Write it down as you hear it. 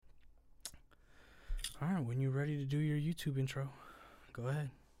All right, when you're ready to do your YouTube intro, go ahead.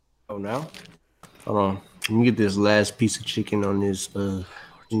 Oh, now? Hold on. Let me get this last piece of chicken on this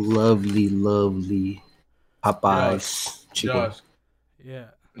lovely Popeyes chicken. Josh, Yeah.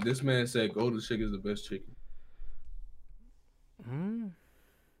 this man said Golden Chicken is the best chicken.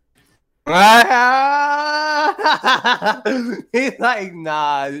 He's like,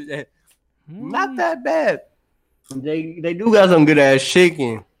 nah, not that bad. They do got some good ass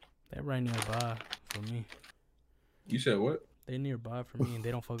chicken. They're right nearby for me. You said what? They're nearby for me, and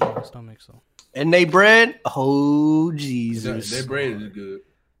they don't fuck up my stomach, so. And they bread? Oh, Jesus. Their bread is good.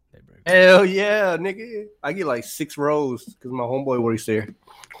 Hell yeah, nigga. I get like 6 rolls because my homeboy works there.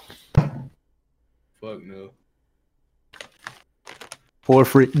 Fuck no. For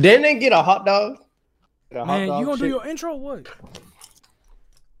free. Didn't they get a hot dog? Man, you gonna do your intro or what?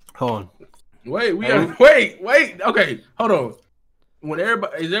 Hold on. Wait, wait. Okay, hold on.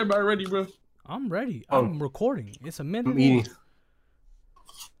 Is everybody ready, bro? I'm ready. I'm recording. It's a minute. I'm eating.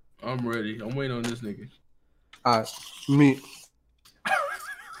 I'm ready. I'm waiting on this nigga. All right, me.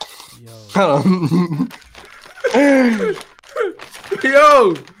 Yo.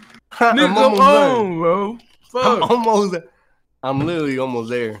 Yo, nigga, come on, bro. Fuck. I'm literally almost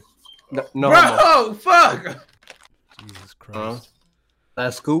there. No, bro, fuck. Jesus Christ.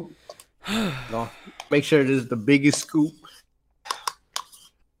 Last scoop. No. Make sure this is the biggest scoop.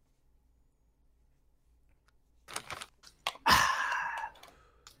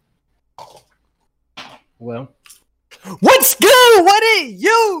 Well, what's good? What is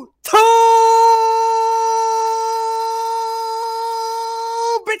you too?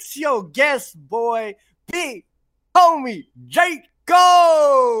 It's your guest boy, big homie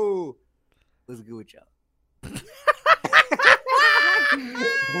Draco. What's good with y'all?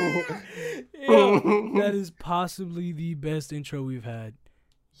 Yo, that is possibly the best intro we've had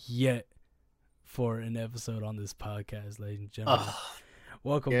yet for an episode on this podcast, ladies and gentlemen.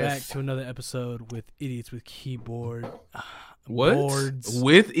 Welcome back to another episode with Idiots with Keyboard. What? Boards.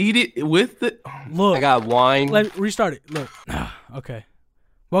 With the Look, I got wine. Let restart it. Look. Okay.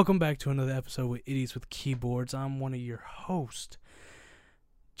 Welcome back to another episode with Idiots with Keyboards. I'm one of your hosts,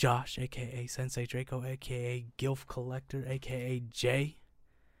 Josh, aka Sensei Draco, aka Gilf Collector, aka Jay.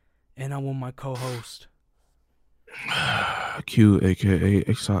 And I'm with my co-host, Q, aka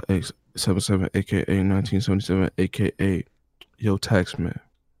XRX77, aka 1977, aka Yo Taxman.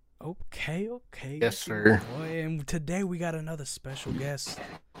 Okay. Yes, sir. Boy, and today we got another special guest.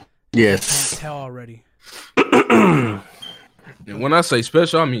 Yes. Can't tell already. And when I say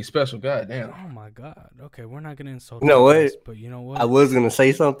special, I mean special. Goddamn. Oh my God. Okay, we're not gonna insult. You know what? Guys, but you know what? I was gonna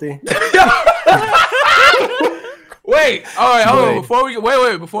say something. Wait. All right. Hold on. Before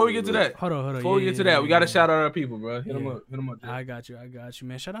we get to that. Hold on. Before we get to that, we gotta shout out our people, bro. Hit them up. I got you,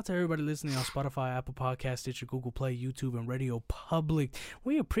 man. Shout out to everybody listening on Spotify, Apple Podcasts, Stitcher, Google Play, YouTube, and Radio Public.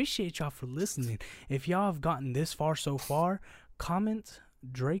 We appreciate y'all for listening. If y'all have gotten this far so far, comment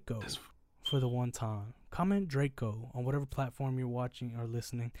Draco for the one time. Comment Draco on whatever platform you're watching or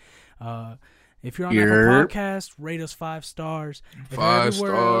listening. If you're on Apple Podcast, rate us 5 stars. 5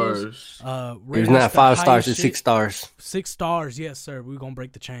 stars. It's not 5 stars, it's 6 stars. 6 stars, yes, sir. We're going to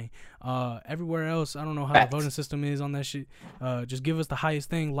break the chain. Everywhere else, I don't know how the voting system is on that shit. Just give us the highest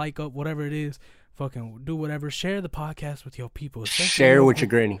thing, like up, whatever it is. Fucking do whatever. Share the podcast with your people. Share with your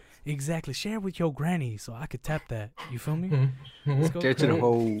granny. Exactly. Share with your granny so I could tap that. You feel me? Share to the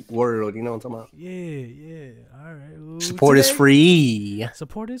whole world. You know what I'm talking about? Yeah. All right. Well, Support is free.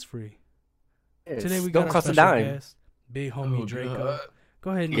 Support is free. Yes. Today we got our special guest, big homie Draco. God.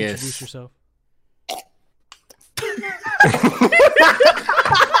 Go ahead and introduce yourself.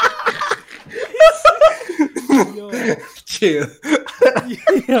 Chill.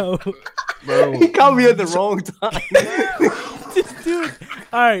 Yo. Bro. He called me at the wrong time. Dude.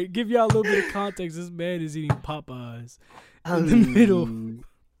 All right, give y'all a little bit of context. This man is eating Popeyes in the middle.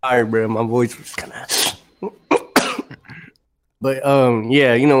 All right, bro. My voice was kind of... But,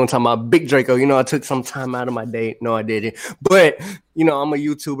 yeah, you know what I'm talking about. Big Draco, you know, I took some time out of my day. No, I didn't. But, you know, I'm a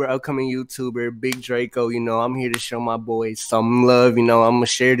YouTuber, upcoming YouTuber, Big Draco. You know, I'm here to show my boys some love. You know, I'm going to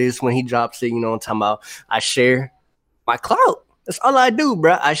share this when he drops it. You know what I'm talking about. I share my clout. That's all I do,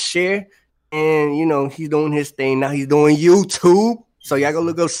 bro. I share. And, you know, he's doing his thing. Now he's doing YouTube. So y'all go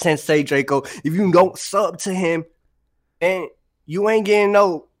look up Sensei Draco. If you don't sub to him, then you ain't getting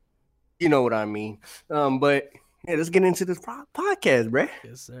no, you know what I mean. But... yeah, let's get into this podcast, bruh.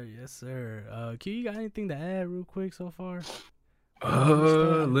 Yes, sir. Q, you got anything to add real quick so far?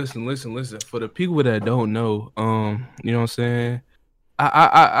 Listen. For the people that don't know, you know what I'm saying?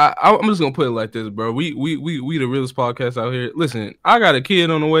 I'm just gonna put it like this, bro. We the realest podcast out here. Listen, I got a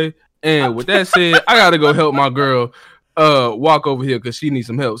kid on the way. And with that said, I gotta go help my girl walk over here because she needs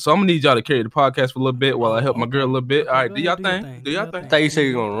some help. So I'm gonna need y'all to carry the podcast for a little bit while I help my girl a little bit. All right, do y'all think? Do y'all think? I thought you said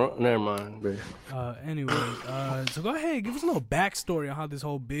you're gonna run. Never mind, bro. Anyway, so go ahead, give us a little backstory on how this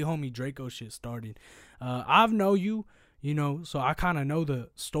whole big homie Draco shit started. I've know you know, so I kind of know the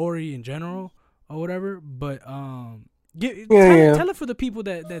story in general or whatever. But tell it for the people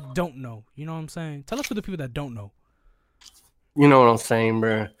that don't know. You know what I'm saying? Tell it for the people that don't know. You know what I'm saying,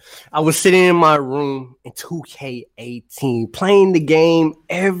 bro? I was sitting in my room in 2K18 playing the game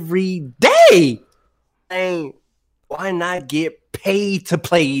every day. And why not get paid to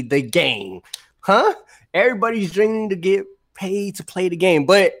play the game? Huh? Everybody's dreaming to get paid to play the game.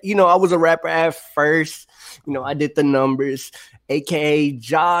 But, you know, I was a rapper at first. You know, I did the numbers. AKA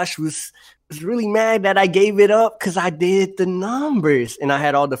Josh was really mad that I gave it up because I did the numbers. And I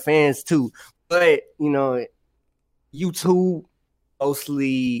had all the fans too. But, you know, YouTube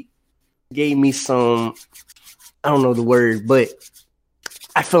mostly gave me some, I don't know the word, but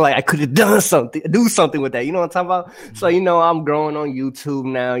I feel like I could have do something with that. You know what I'm talking about? So, you know, I'm growing on YouTube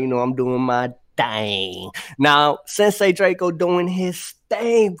now. You know, I'm doing my thing. Now, Sensei Draco doing his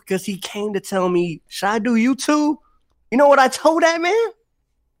thing because he came to tell me, should I do YouTube? You know what I told that man?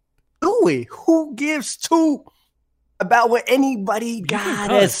 Do it. Who gives two about what anybody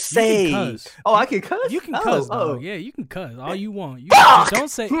gotta say? Oh, I can cuss? You can cuss, dog. Yeah, you can cuss all you want.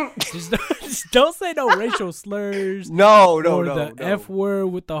 Just don't say no racial slurs. No. The F word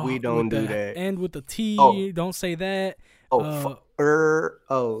with the we don't do that. End with the T. Don't say that. Okay.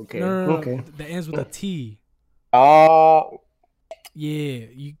 No. Okay. That ends with a T. Oh. Yeah,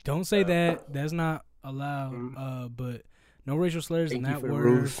 you don't say that. That's not allowed. But no racial slurs in that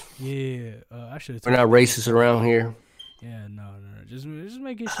word. Yeah. I should. We're not racist around here. Yeah, no. Just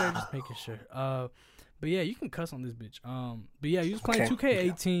making sure. But yeah, you can cuss on this bitch. But yeah, you was playing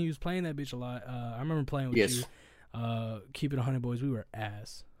 2K18. You was playing that bitch a lot. I remember playing with you. Keep it 100, boys. We were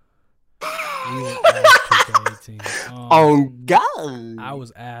ass. We were ass 2K18. Oh God! I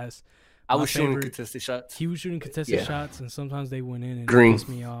was ass. I was shooting contested shots. He was shooting contested shots, and sometimes they went in and pissed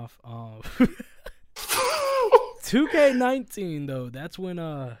me off. 2K19 though. That's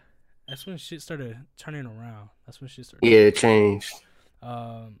when shit started turning around. Yeah, it changed.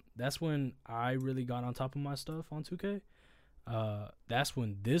 That's when I really got on top of my stuff on 2K. That's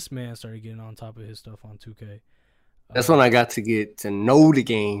when this man started getting on top of his stuff on 2K. That's when I got to get to know the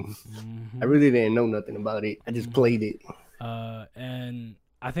game. Mm-hmm. I really didn't know nothing about it. I just played it. And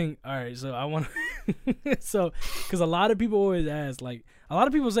I think, all right, so I want to, because a lot of people always ask, like, a lot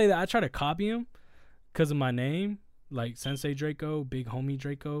of people say that I try to copy him because of my name. Like Sensei Draco, Big Homie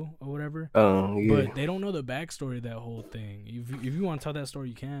Draco, or whatever. Oh, yeah. But they don't know the backstory of that whole thing. If you want to tell that story,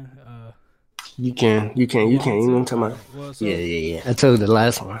 you can. You can. You know what I'm talking about? Well, so yeah. I told the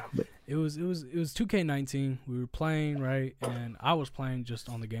last one. But it was 2K19. We were playing, right? And I was playing just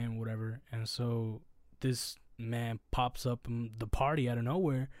on the game, whatever. And so this man pops up in the party out of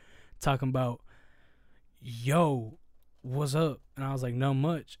nowhere, talking about, yo, what's up? And I was like, not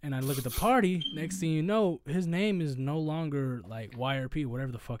much. And I look at the party. Next thing you know, his name is no longer like YRP,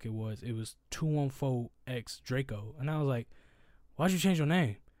 whatever the fuck it was. It was 214X Draco. And I was like, why'd you change your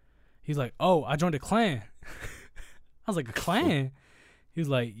name? He's like, oh, I joined a clan. I was like, a clan? He was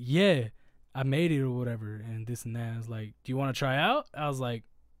like, yeah, I made it or whatever. And this and that. I was like, do you want to try out? I was like,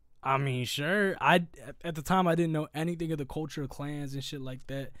 I mean, sure. At the time, I didn't know anything of the culture of clans and shit like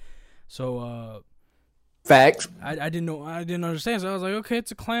that. So, facts. I didn't know. I didn't understand. So I was like, okay,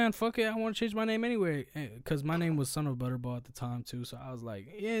 it's a clan. Fuck it. I want to change my name anyway. Because my name was Son of Butterball at the time, too. So I was like,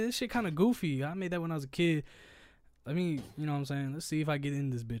 yeah, this shit kind of goofy. I made that when I was a kid. Let me, you know what I'm saying? Let's see if I get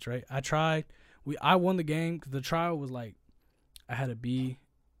in this bitch, right? I tried. I won the game because the trial was like, I had to be.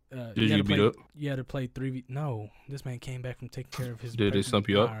 Did you beat up? You had to play 3v. No, this man came back from taking care of his. Did they stump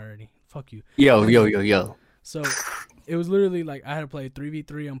you up? Already. Fuck you. Yo. So it was literally like I had to play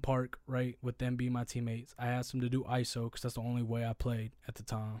 3v3 on Park, right, with them being my teammates. I asked them to do ISO because that's the only way I played at the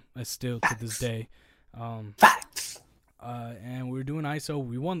time. It's still to this day. Facts. And we were doing ISO.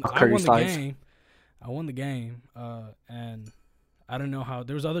 I won the game. And I don't know how.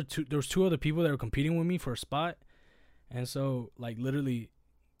 There was two other people that were competing with me for a spot, and so like literally,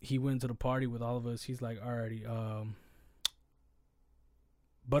 he went to the party with all of us. He's like, alrighty,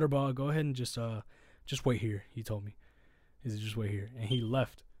 Butterball, go ahead and just wait here. He told me, he said, just wait here, and he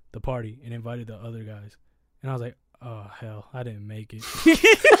left the party and invited the other guys, and I was like, oh hell, I didn't make it.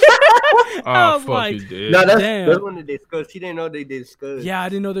 I was like, you did. No, that's when they discussed. He didn't know they discussed. Yeah, I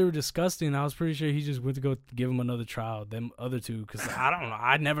didn't know they were disgusting. I was pretty sure he just went to go give him another trial. Them other two, because I don't know.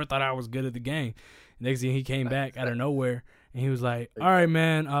 I never thought I was good at the game. Next thing he came back out of nowhere, And he was like, all right,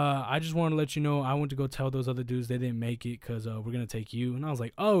 man, I just want to let you know I went to go tell those other dudes they didn't make it because we're going to take you. And I was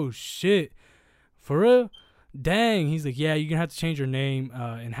like, oh, shit. For real? Dang. He's like, yeah, you're going to have to change your name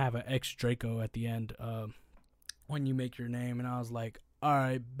and have an X Draco at the end when you make your name. And I was like, all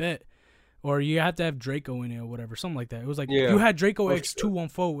right, bet. Or you have to have Draco in it or whatever, something like that. It was like you had Draco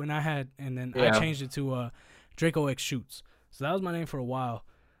X214 and then I changed it to Draco X Shoots. So that was my name for a while.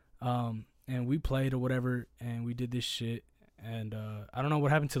 And we played or whatever, and we did this shit. And I don't know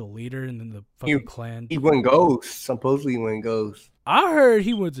what happened to the leader and then the fucking clan. He went ghost. Supposedly he went ghost. I heard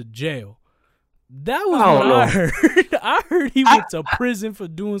he went to jail. That was what I heard. I heard he went to prison for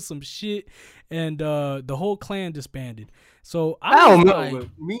doing some shit, and the whole clan disbanded. So I don't know. like,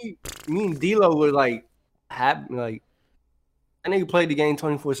 me and D-Lo were like, happy, like, I nigga played the game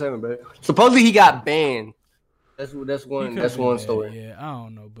 24/7, bro. Supposedly he got banned. That's one story. Yeah, I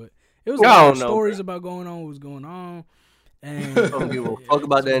don't know, but it was a lot of stories about going on what was going on. And I don't give a fuck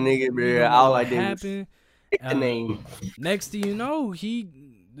about that nigga, bro. All I did was pick the name. Next thing you know,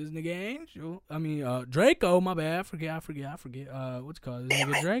 this nigga Angel, Draco, my bad, I forget, what's it called? This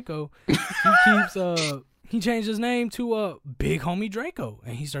nigga Draco, he changed his name to Big Homie Draco,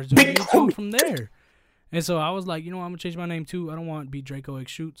 and he starts doing YouTube from there. And so I was like, I'm gonna change my name too. I don't want to be Draco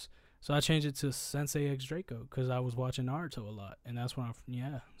X Shoots, so I changed it to Sensei X Draco because I was watching Naruto a lot, and that's when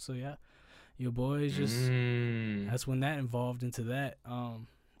your boys just that's when that evolved into that.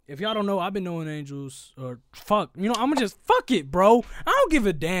 If y'all don't know, I've been knowing Angels I'm gonna just fuck it, bro. I don't give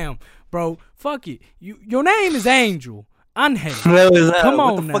a damn, bro. Fuck it. Your name is Angel. Angel. Come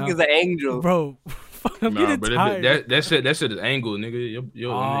on, what the fuck is an angel, bro? I'm getting tired. That shit is Angle, nigga.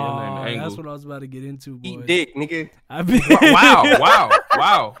 Your name is Angle. That's what I was about to get into, boy. Eat dick, nigga.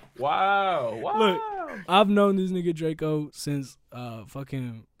 Wow. Look, I've known this nigga Draco since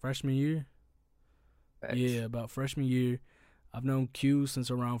fucking freshman year. Thanks. Yeah, about freshman year. I've known Q since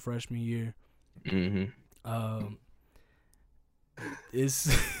around freshman year. Mm-hmm. It's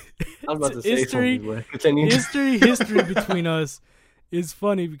I was about to say something. Continue. History between us is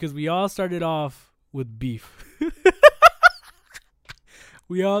funny because we all started off with beef.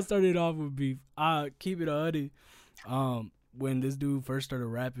 I keep it 100. When this dude first started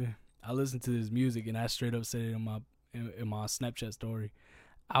rapping, I listened to his music and I straight up said it in my Snapchat story.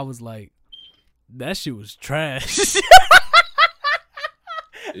 I was like, that shit was trash.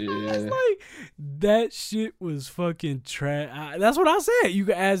 Yeah. I was like, that shit was fucking trash. That's what I said. You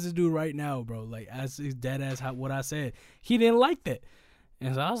can ask this dude right now, bro. Like, ask his dead ass what I said. He didn't like that.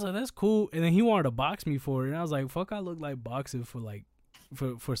 And so I was like, that's cool. And then he wanted to box me for it. And I was like, fuck, I look like boxing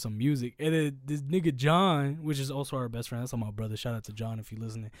for some music. And then this nigga John, which is also our best friend, that's my brother. Shout out to John if you're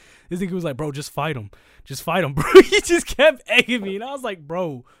listening. This nigga was like, bro, just fight him, bro. He just kept egging me. And I was like,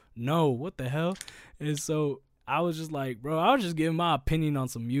 bro, no, what the hell? And so I was just like, bro, I was just giving my opinion on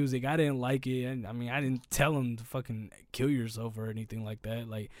some music. I didn't like it. And I didn't tell him to fucking kill yourself or anything like that.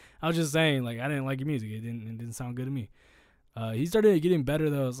 Like, I was just saying, like, I didn't like your music. It didn't sound good to me. He started getting better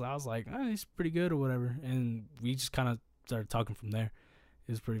though, so I was like, he's pretty good or whatever. And we just kind of started talking from there.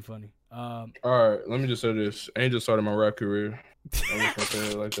 It was pretty funny. All right, let me just say this. Angel started my rap career. I'm just gonna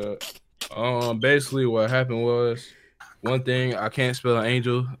say it like that. Basically what happened was, one thing, I can't spell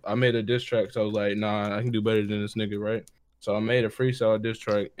Angel. I made a diss track, so I was like, nah, I can do better than this nigga, right? So I made a freestyle diss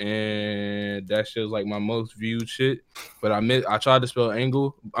track, and that shit was like my most viewed shit. But I tried to spell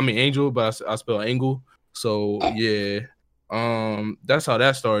Angel, but I spelled Angle. So yeah, that's how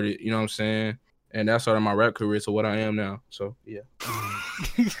that started. You know what I'm saying? And that started my rap career to what I am now. So yeah.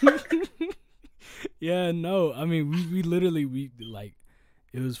 Yeah, no, we literally like,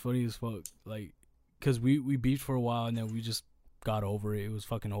 it was funny as fuck, like, cause we beefed for a while and then we just got over it. It was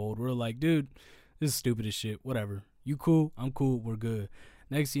fucking old. We're like, dude, this is stupid as shit. Whatever. You cool? I'm cool. We're good.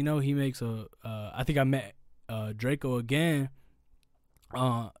 Next, you know, he makes I think I met Draco again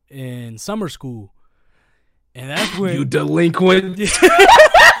in summer school, and that's when you delinquent.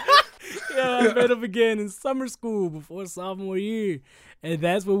 Yeah, I met him again in summer school before sophomore year. And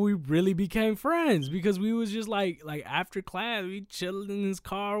that's when we really became friends, because we was just like after class, we chilled in his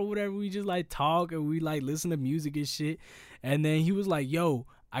car or whatever. We just like talk and we like listen to music and shit. And then he was like, yo,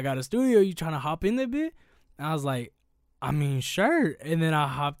 I got a studio. You trying to hop in that bit? And I was like, sure. And then I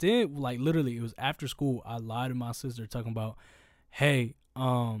hopped in, like literally it was after school. I lied to my sister talking about, hey,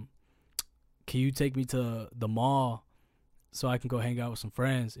 can you take me to the mall so I can go hang out with some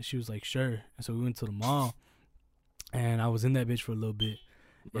friends? And she was like, sure. And so we went to the mall, and I was in that bitch for a little bit.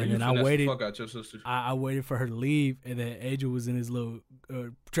 Bro, and then I waited. Fuck out your sister. I waited for her to leave, and then Angel was in his little,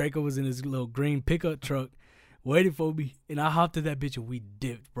 Draco was in his little green pickup truck, waiting for me. And I hopped in that bitch and we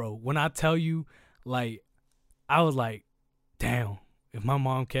dipped, bro. When I tell you, like, I was like, damn, if my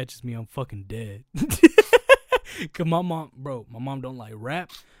mom catches me, I'm fucking dead. Cause my mom don't like rap.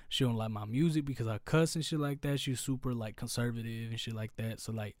 She don't like my music because I cuss and shit like that. She's super like conservative and shit like that.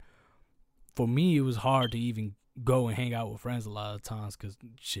 So like, for me, it was hard to even go and hang out with friends a lot of times. Cause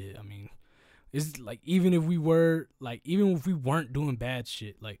shit, I mean, it's like even if we weren't doing bad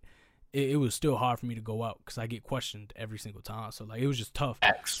shit, like it was still hard for me to go out because I get questioned every single time. So like it was just tough.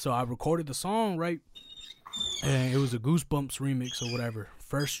 So I recorded the song, right? And it was a Goosebumps remix or whatever.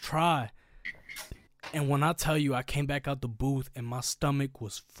 First try. And when I tell you I came back out the booth and my stomach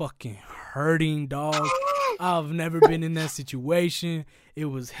was fucking hurting, dog. I've never been in that situation. It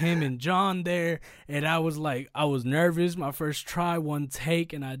was him and John there. And I was nervous. My first try, one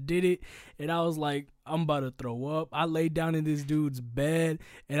take, and I did it. And I was like, I'm about to throw up. I laid down in this dude's bed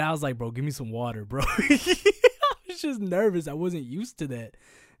and I was like, bro, give me some water, bro. I was just nervous. I wasn't used to that.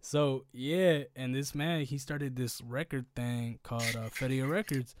 So, yeah. And this man, he started this record thing called Fedia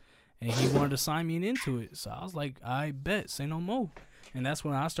Records. And he wanted to sign me into it. So I was like, I bet, say no more. And that's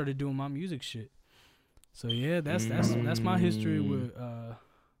when I started doing my music shit. So yeah, that's my history with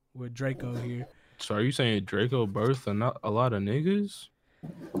Draco here. So are you saying Draco birthed a lot of niggas?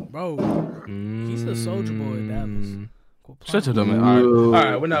 Bro, he's the Soulja Boy of Dallas. Shut to them. All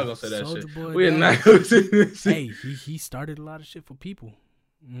right, we're not gonna say that Soulja shit. Boy We're Dallas. not gonna say that shit. Hey, he started a lot of shit for people.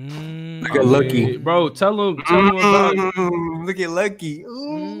 Look at Lucky, bro. Tell him about. Look at Lucky.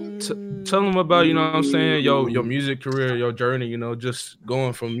 Tell them about, you know what I'm saying, your music career, your journey, you know, just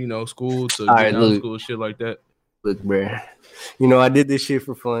going from, you know, school to right, out of school, shit like that. Look, bro, you know, I did this shit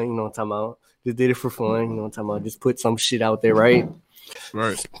for fun, you know what I'm talking about. Just did it for fun, you know what I'm talking about. Just put some shit out there, right?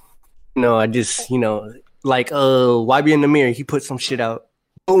 Right. You know, I just, you know, like YB in the Mirror, he put some shit out.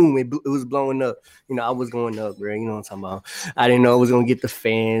 Boom, it was blowing up. You know, I was going up, bro. You know what I'm talking about. I didn't know I was gonna get the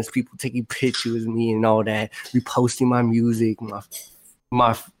fans, people taking pictures of me and all that, reposting my music,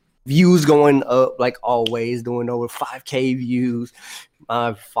 my views going up like always, doing over 5K views.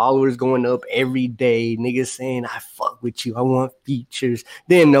 My followers going up every day. Niggas saying I fuck with you. I want features.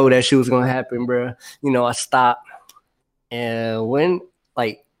 Didn't know that shit was gonna happen, bro. You know, I stopped. And when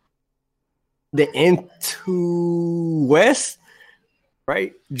like the Into West,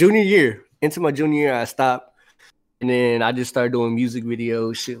 right? Junior year. Into my junior year, I stopped. And then I just started doing music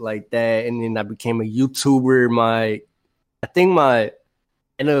videos, shit like that. And then I became a YouTuber. I think my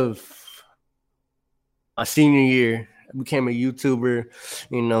end of my senior year, I became a YouTuber.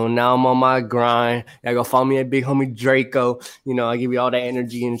 You know, now I'm on my grind. Y'all go follow me at Big Homie Draco. You know, I give you all that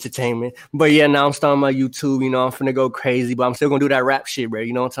energy and entertainment. But yeah, now I'm starting my YouTube. You know, I'm finna go crazy, but I'm still gonna do that rap shit, bro.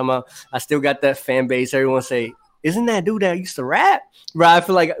 You know what I'm talking about? I still got that fan base. Everyone say, isn't that dude that used to rap? Bro, I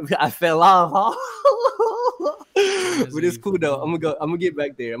feel like I fell off. But it's cool though. I'm gonna get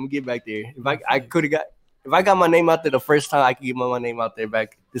back there. If I got my name out there the first time, I could get my name out there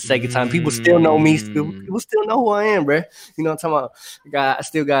back the second time. People still know me. People still know who I am, bro. You know what I'm talking about? I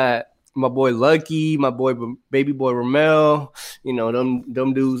still got my boy Lucky, my boy baby boy Ramel. You know,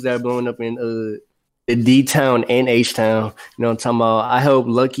 them dudes that are blowing up in the D-Town and H-Town. You know what I'm talking about? I helped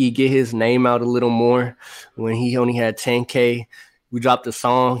Lucky get his name out a little more when he only had 10K. We dropped a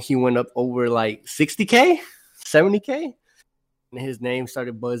song. He went up over like 60K, 70K. And his name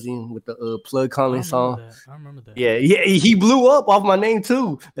started buzzing with the Plug Calling song. I remember that. Yeah, he blew up off my name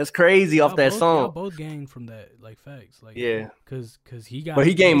too. That's crazy off that song. Y'all both gained from that, like facts. Like yeah, because he got. But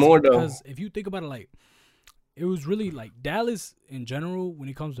he gained more though. Because if you think about it, like it was really like Dallas in general when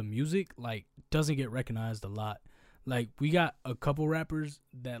it comes to music, like doesn't get recognized a lot. Like we got a couple rappers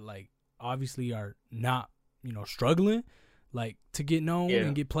that like obviously are not, you know, struggling like to get known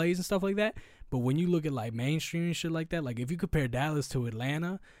and get plays and stuff like that. But when you look at like mainstream and shit like that, like if you compare Dallas to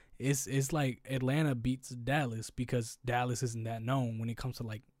Atlanta, it's like Atlanta beats Dallas because Dallas isn't that known when it comes to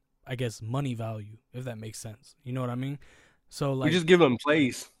like, I guess, money value, if that makes sense. You know what I mean? So like we just give them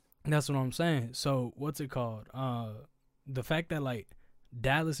plays. That's what I'm saying. So what's it called? The fact that like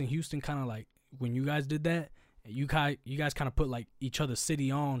Dallas and Houston kind of like when you guys did that, you guys kind of put like each other's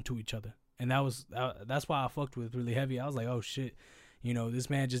city on to each other, and that's why I fucked with really heavy. I was like, oh shit. You know, this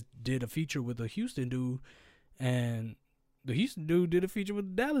man just did a feature with a Houston dude, and the Houston dude did a feature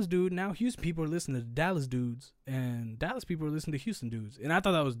with the Dallas dude. Now Houston people are listening to Dallas dudes, and Dallas people are listening to Houston dudes. And I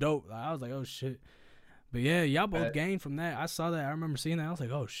thought that was dope. I was like, oh, shit. But, yeah, y'all both gained from that. I saw that. I remember seeing that. I was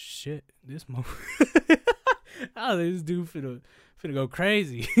like, oh, shit. This this dude finna go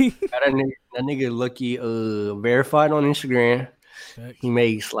crazy. that nigga Lucky verified on Instagram. He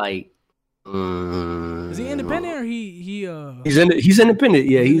makes, like, is he independent or he's independent?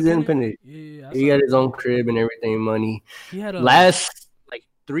 Yeah, he's independent. Yeah, he got his own crib and everything. Money. He had last like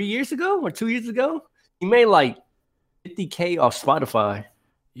 3 years ago or 2 years ago, he made like 50K off Spotify.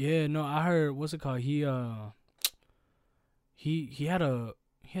 Yeah, no, I heard what's it called? He had an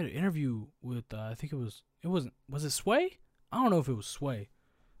interview with I think was it Sway? I don't know if it was Sway.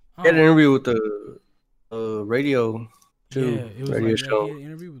 He had an interview with the radio too. Yeah, it was radio like show. he had an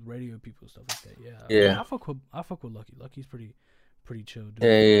interview with radio people stuff like that. Yeah. Yeah. I fuck with Lucky. Lucky's pretty chill dude.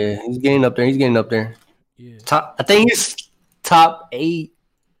 Yeah, he's getting up there. Yeah. I think he's top 8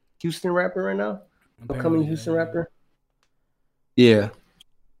 Houston rapper right now. Upcoming Houston rapper. Yeah.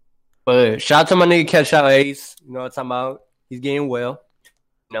 But shout out to my nigga Catch Out Ace. You know what I'm talking about? He's getting well.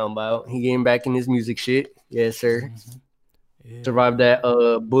 You know about. He getting back in his music shit. Yes, sir. Mm-hmm. Yeah. Survived that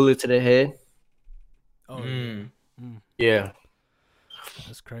bullet to the head. Oh Yeah.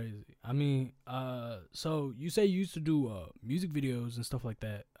 That's crazy. I mean, so you say you used to do music videos and stuff like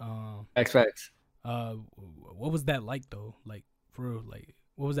that. Facts. What was that like though? Like for real, like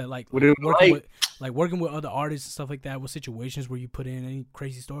what was that like? What it was working with other artists and stuff like that. What situations were you put in? Any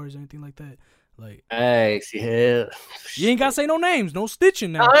crazy stories or anything like that? Like, Thanks, yeah. you ain't gotta say no names. No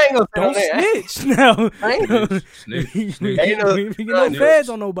snitching now. I ain't gonna say Don't no name. snitch now. I ain't gonna Snitch. We Ain't no- ain't get no snitch. feds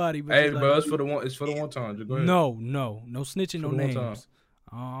on nobody. But Hey, like, bro, it's for the one time. Just go ahead. no snitching, no For the one time. names.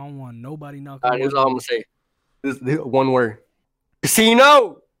 I don't want nobody knocking. All right, this is all I'm gonna say. This one word.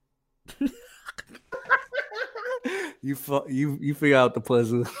 Casino. You figure out the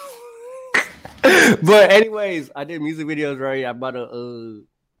puzzle. But anyways, I did music videos, right? I bought a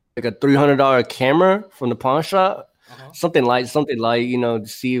 $300 camera from the pawn shop. Something light, you know, to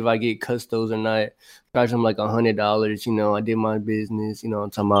see if I get custos or not. Charge them like $100, you know. I did my business, you know what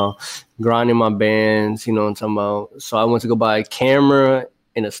I'm talking about. Grinding my bands, you know what I'm talking about. So I went to go buy a camera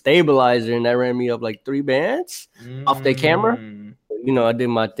and a stabilizer, and that ran me up like 3 bands off that camera. You know, I did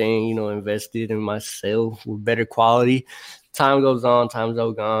my thing, you know, invested in myself with better quality. Time goes on,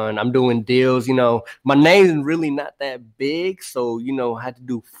 I'm doing deals, you know. My name's really not that big, so, you know, I had to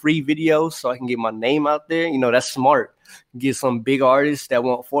do free videos so I can get my name out there. You know, that's smart. Get some big artists that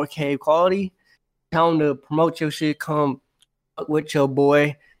want 4K quality. Tell them to promote your shit, come fuck with your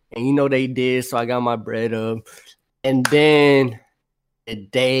boy. And, you know, they did, so I got my bread up. And then the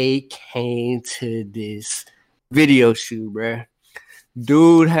day came to this video shoot, bruh.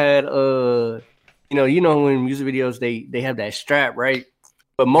 Dude had you know when music videos they have that strap, right?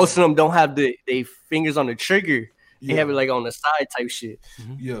 But most of them don't have they fingers on the trigger. They have it like on the side type shit.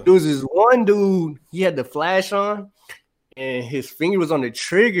 Yeah. There was this one dude, he had the flash on and his finger was on the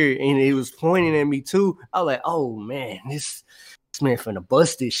trigger and he was pointing at me too. I was like, oh man, this man finna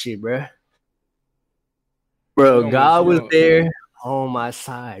bust this shit, bro. Bro, God was there on my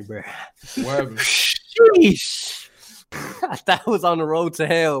side, bro. Sheesh. I thought I was on the road to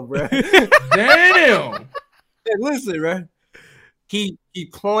hell, bro. Damn. Hey, listen, bro. He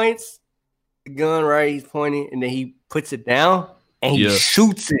points the gun, right? He's pointing, and then he puts it down and he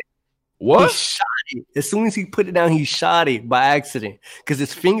shoots it. What? He shot it. As soon as he put it down, he shot it by accident because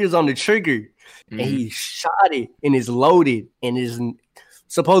his finger's on the trigger, and he shot it and it's loaded and is.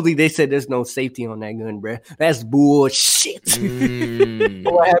 Supposedly they said there's no safety on that gun, bro. That's bullshit.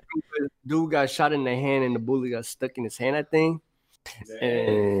 What happened was dude got shot in the hand and the bullet got stuck in his hand, I think.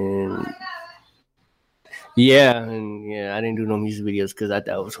 And I didn't do no music videos because I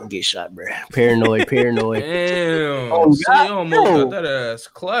thought I was gonna get shot, bro. Paranoid. Damn. Oh, God, you almost got that ass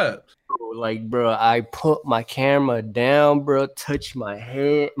clapped. Like, bro, I put my camera down, bro, touch my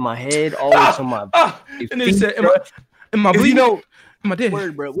head all the way to my and then said, am I bleeding? You know, am I dead?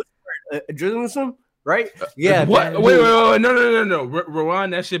 Word, bro. What's the word? Adrenaline, right? Yeah. What? Wait. No.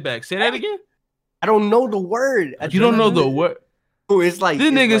 Rewind that shit back. Say that again. I don't know the word. You don't know the word? Oh, it's like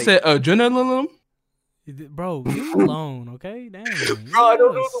this nigga said adrenaline. Bro, leave me alone, okay? Damn. Bro, I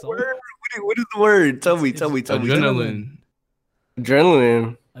don't know the word. What is the word? Tell me. Adrenaline.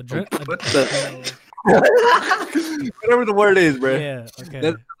 Whatever the word is, bro. Yeah,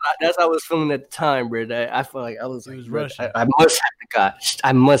 okay. That's how I was feeling at the time, bro. I felt like I was like, rushing. I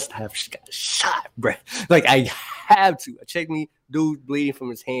must have got shot, bro. Like I have to. Check me, dude bleeding from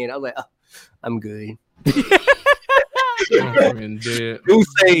his hand. I was like, oh, I'm good. I'm dead. Dude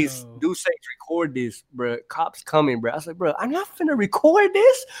says, record this, bro. Cops coming, bro. I was like, bro, I'm not finna record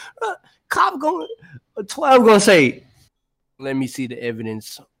this. Cop going, 12 gonna say, let me see the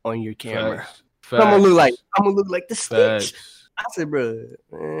evidence on your camera. Facts. I'm gonna look like the snitch. I said, bro,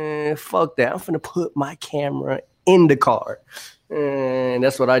 fuck that. I'm finna put my camera in the car. And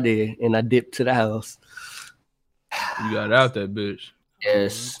that's what I did. And I dipped to the house. You got out that bitch.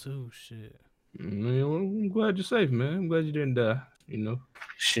 Yes. Too, shit. I'm glad you're safe, man. I'm glad you didn't die, you know.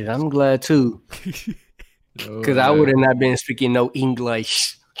 Shit, I'm glad too. Because I would have not been speaking no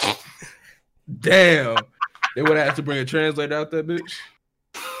English. Damn. They would have had to bring a translator out that bitch.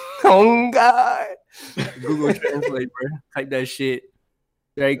 Oh God. Google Translate, bro. Type that shit.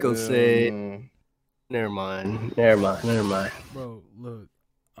 Draco said. Never mind. Bro, look.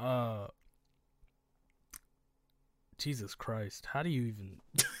 Jesus Christ. How do you even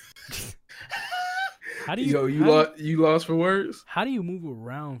you lost for words? How do you move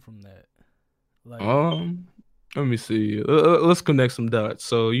around from that? Like let me see. Let's connect some dots.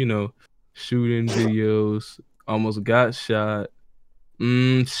 So, shooting videos, almost got shot.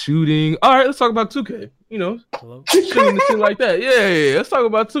 Shooting. All right, let's talk about 2K. hello? Shooting and shit like that. Yeah. Let's talk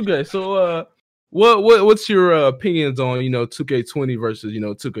about 2K. So, what's your opinions on 2K20 versus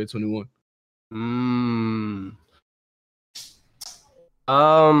 2K21?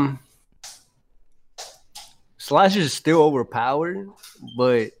 Slash is still overpowered,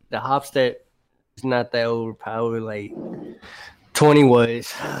 but the Hopstat is not that overpowered like 20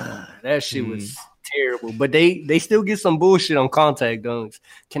 was. That shit was terrible. But they still get some bullshit on contact dunks.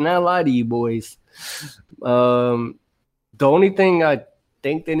 Cannot lie to you boys. The only thing I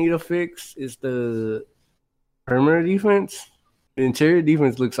think they need to fix is the perimeter defense. The interior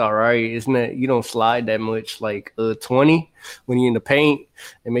defense looks all right. Isn't that you don't slide that much like 20 when you're in the paint.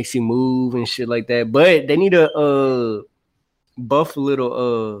 It makes you move and shit like that. But they need to buff a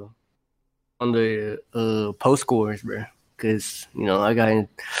little on the post scores, bro. Because I got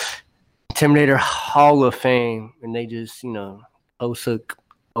Intimidator Hall of Fame and they just post hook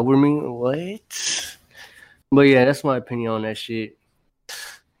over me. What? But yeah, that's my opinion on that shit.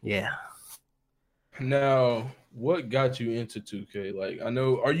 Yeah. Now, what got you into 2K? Like, I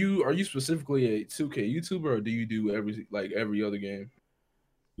know, are you specifically a 2K YouTuber, or do you do every other game?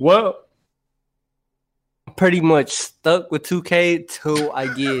 Well, I'm pretty much stuck with 2K till I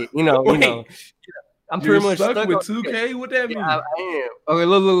get, I'm pretty much stuck with 2K. What that mean? Yeah, I am. Okay,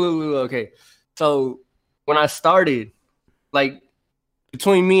 look. Okay, so when I started, like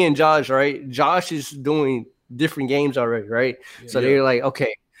between me and Josh, right? Josh is doing different games already, right? Yeah, so they're like,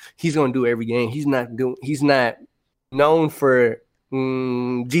 okay, he's gonna do every game. He's not known for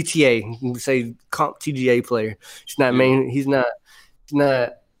GTA. Say comp TGA player. He's not main. He's not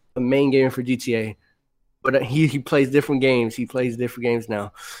a main gamer for GTA, but he plays different games. He plays different games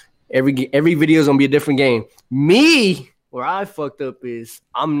now. Every video is gonna be a different game. Me, where I fucked up is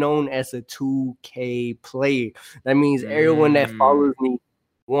I'm known as a 2K player. That means everyone that follows me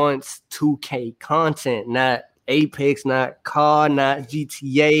wants 2K content, not Apex, not COD, not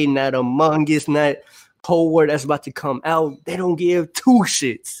GTA, not Among Us, not Cold War that's about to come out. They don't give two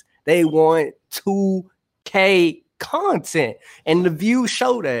shits. They want 2K content, and the views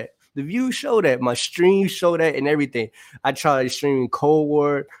show that. My streams show that, and everything. I tried streaming Cold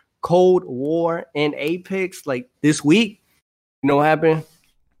War, and Apex like this week. You know what happened?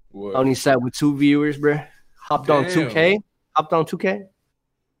 What? I only sat with 2 viewers, bro. Hopped on 2K.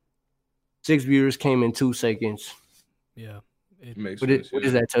 6 viewers came in 2 seconds. Yeah. What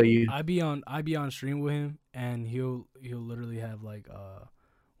does that tell you? I be on stream with him, and he'll literally have like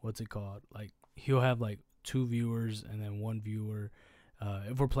what's it called? Like he'll have like 2 viewers and then 1 viewer.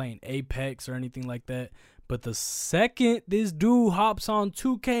 If we're playing Apex or anything like that. But the second this dude hops on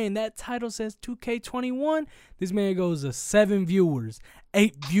 2K and that title says 2K21, this man goes to 7 viewers,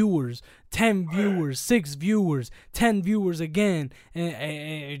 8 viewers, 10 viewers, 6 viewers, 10 viewers again, and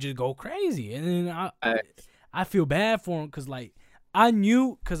it just go crazy. And then I feel bad for him because I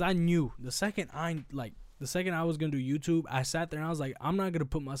knew the second I was gonna do YouTube, I sat there and I was like, I'm not gonna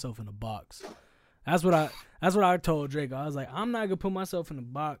put myself in a box. That's what I told Drake. I was like, I'm not gonna put myself in a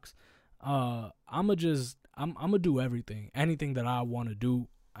box. I'm gonna do anything that I want to do,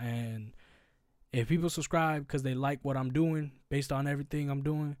 and if people subscribe because they like what I'm doing based on everything I'm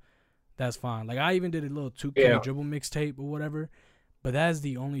doing, that's fine. Like I even did a little 2K dribble mixtape or whatever, but that's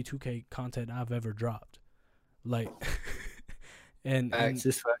the only 2K content I've ever dropped. Like, and that's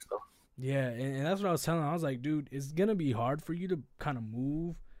what I was telling him. I was like, dude, it's gonna be hard for you to kind of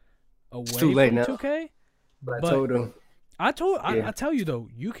move away from 2K. But I told him. I tell you though,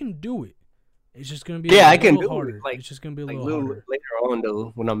 you can do it. It's just gonna be I can do harder. It. It's just gonna be a little harder later on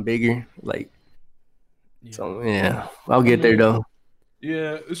though when I'm bigger. So I'll get there though.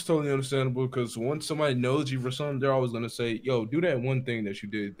 Yeah, it's totally understandable because once somebody knows you for something, they're always gonna say, "Yo, do that one thing that you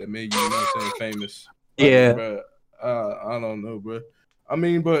did that made you, famous." Yeah, bro, I don't know, bro. I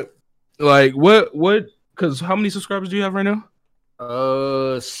mean, but like, what? Because how many subscribers do you have right now?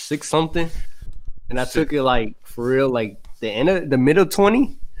 6 something, and I took it like for real, like the middle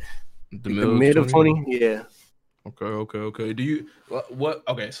 20. The middle 20, yeah. Okay. Do you what?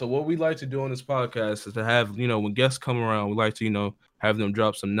 Okay, so what we like to do on this podcast is to have when guests come around, we like to have them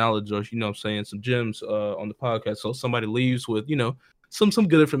drop some knowledge or what I'm saying, some gems on the podcast, so somebody leaves with some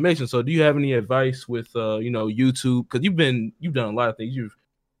good information. So do you have any advice with YouTube? Because you've done a lot of things.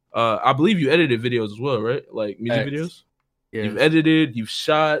 I believe you edited videos as well, right? Like music videos. Yes. You've edited, you've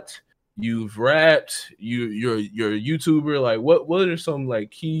shot, you've rapped, you're a YouTuber. Like what are some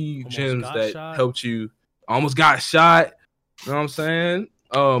like key gems that helped you? Almost got shot. You know what I'm saying?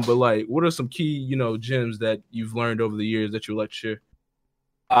 But like, what are some key, gems that you've learned over the years that you like to share?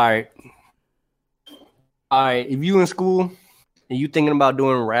 All right. If you in school and you thinking about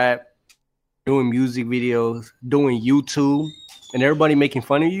doing rap, doing music videos, doing YouTube, and everybody making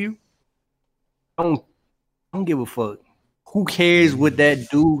fun of you, I don't give a fuck. Who cares what that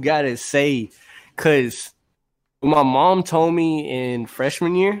dude gotta say? Cause when my mom told me in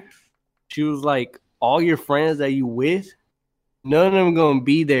freshman year, she was like, all your friends that you with, none of them gonna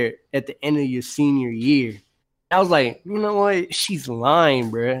be there at the end of your senior year. I was like, you know what? She's lying,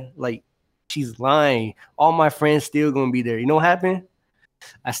 bruh. Like, she's lying. All my friends still gonna be there. You know what happened?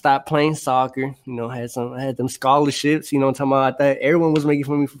 I stopped playing soccer. I had them scholarships. I'm talking about. I thought everyone was making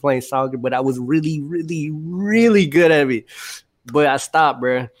fun of me for playing soccer, but I was really, really, really good at it. But I stopped,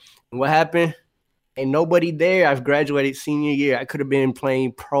 bruh. And what happened? Ain't nobody there. I've graduated senior year. I could have been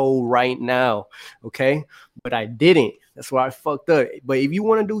playing pro right now, okay? But I didn't. That's why I fucked up. But if you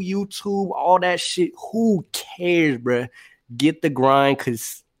want to do YouTube, all that shit, who cares, bro? Get the grind,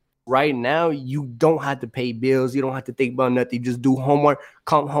 because right now you don't have to pay bills. You don't have to think about nothing. You just do homework,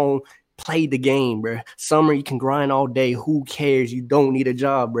 come home, play the game, bro. Summer, you can grind all day. Who cares? You don't need a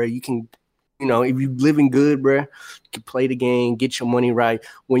job, bro. You can, if you living good, bro, you can play the game, get your money right.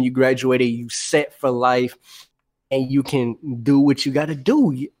 When you graduated, you set for life, and you can do what you got to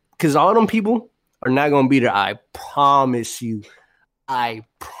do. Because all them people are not going to be there. I promise you. Like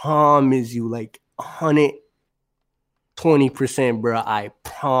 120%, bro. I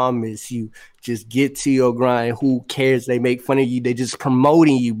promise you. Just get to your grind. Who cares? They make fun of you. They just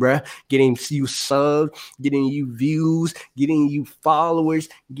promoting you, bro. Getting you subs, getting you views, getting you followers,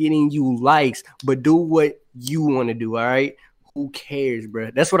 getting you likes. But do what you want to do, all right? Who cares, bro?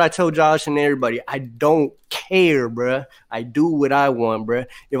 That's what I tell Josh and everybody. I don't care, bro. I do what I want, bro.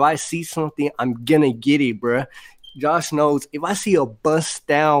 If I see something, I'm gonna get it, bro. Josh knows if I see a bust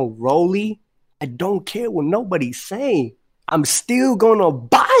down rollie, I don't care what nobody's saying. I'm still gonna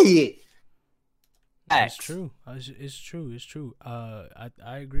buy it. It's true. It's true. I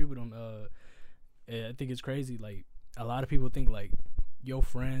agree with him. I think it's crazy. Like, a lot of people think like your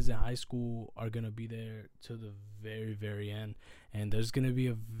friends in high school are gonna be there to the very, very end, and there's gonna be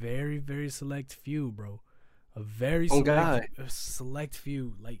a very, very select few, bro. A very select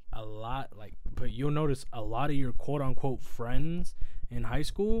few, like a lot. Like, but you'll notice a lot of your quote unquote friends in high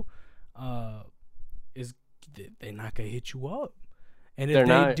school, is they're not gonna hit you up. And if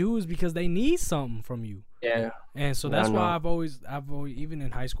they do, is because they need something from you. Yeah. And so that's why I've always, even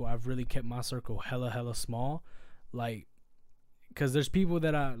in high school, I've really kept my circle hella small. Like, because there's people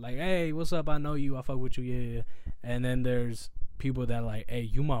that are like, hey, what's up? I know you. I fuck with you. Yeah. And then there's people that are like, hey,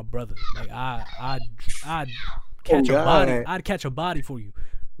 you my brother. Like, I'd catch a body. I'd catch a body for you.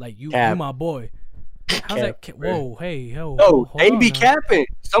 Like, you my boy. How's that? Whoa, hey, yo. No, they be capping.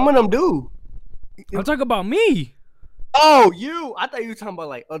 Some of them do. I'm talking about me. Oh, you! I thought you were talking about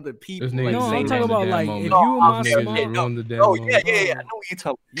like other people. Like, no, I'm talking about like if you in my small. I know what you're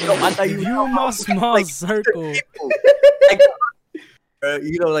talking about. I thought you in my small like, circle.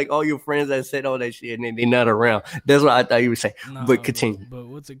 Like all your friends that said all that shit and then they're not around. That's what I thought you were saying. Nah, but continue. But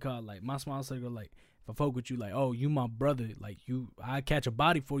what's it called? Like my small circle. Like if I fuck with you, like you my brother. Like I catch a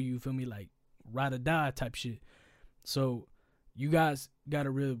body for you. Feel me? Like ride or die type shit. So you guys gotta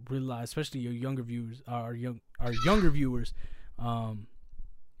realize, especially your younger viewers, our younger viewers,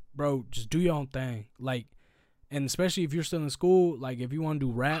 bro, just do your own thing. Like, and especially if you're still in school, like if you want to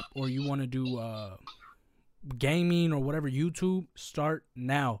do rap or you want to do gaming or whatever, YouTube, start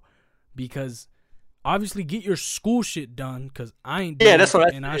now, because obviously get your school shit done. Cause I ain't doing that's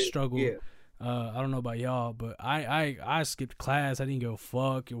what I struggle. Yeah. I don't know about y'all, but I skipped class. I didn't give a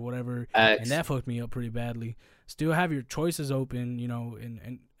fuck or whatever, and that fucked me up pretty badly. Still have your choices open,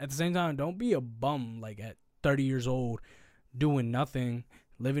 and at the same time, don't be a bum like at 30 years old, doing nothing,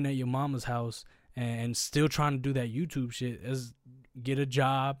 living at your mama's house, and still trying to do that YouTube shit. Get a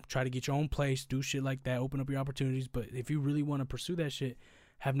job, try to get your own place, do shit like that, open up your opportunities. But if you really want to pursue that shit,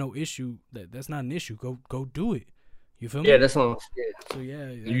 have no issue. That's not an issue. Go do it. You feel me? Yeah, that's what. So yeah,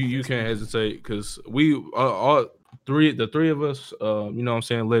 you can't hesitate, because we all the three of us, you know what I'm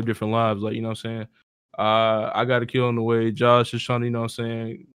saying, live different lives. Like, you know what I'm saying, I got a kill on the way. Josh is trying to,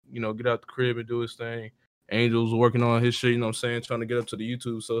 get out the crib and do his thing. Angel's working on his shit, trying to get up to the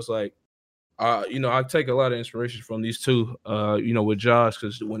YouTube. So it's like, I take a lot of inspiration from these two, with Josh,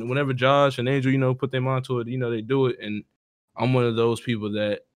 because whenever Josh and Angel, put their mind to it, they do it. And I'm one of those people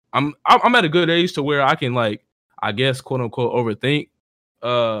that I'm at a good age to where I can, like, I guess, quote unquote, overthink,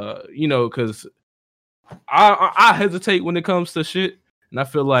 because I hesitate when it comes to shit. And I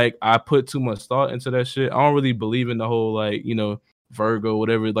feel like I put too much thought into that shit. I don't really believe in the whole, like, Virgo,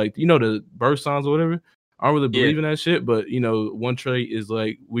 whatever, like, the birth signs or whatever. I don't really believe in that shit, but one trait is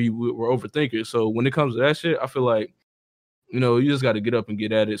like we're overthinkers. So when it comes to that shit, I feel like you just got to get up and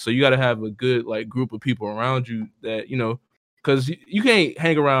get at it. So you got to have a good like group of people around you that because you can't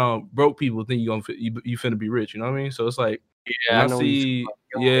hang around broke people think you finna be rich. You know what I mean? So it's like I see,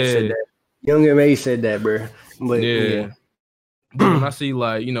 Young M.A. said that, bro. But, yeah. But when I see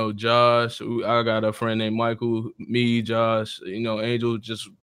like Josh, I got a friend named Michael, me, Josh, Angel just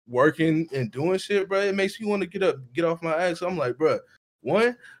working and doing shit, bro. It makes me want to get off my ass. So I'm like, bro,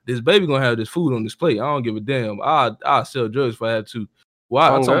 one, this baby gonna have this food on this plate. I don't give a damn. I'll sell drugs if I had to.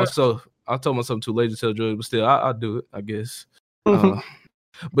 Well, I told myself too late to sell drugs, but still, I'll do it, I guess. But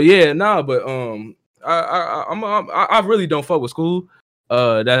yeah, I really don't fuck with school.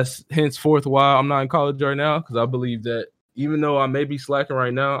 That's henceforth why I'm not in college right now, because I believe that even though I may be slacking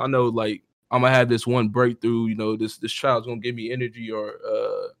right now, I know like I'm gonna have this one breakthrough. This child's gonna give me energy or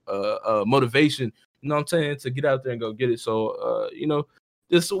motivation. You know what I'm saying, to get out there and go get it. So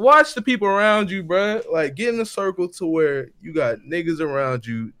just watch the people around you, bro. Like get in a circle to where you got niggas around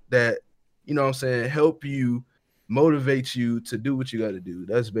you that help you, motivate you to do what you got to do.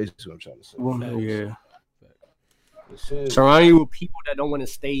 That's basically what I'm trying to say. Well, yeah. Surround you with people that don't want to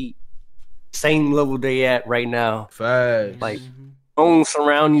stay same level they at right now. Facts. Like. Don't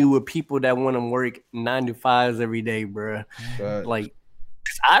surround you with people that want to work 9 to 5s every day, bro. Right. Like,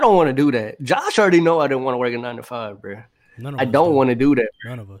 I don't want to do that. Josh already know I didn't want to work a 9 to 5, bro. I don't want to do that.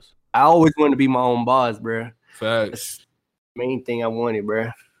 None of us. I always want to be my own boss, bro. Facts. That's the main thing I wanted,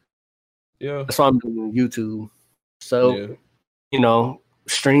 bro. Yeah. That's why I'm doing YouTube. So,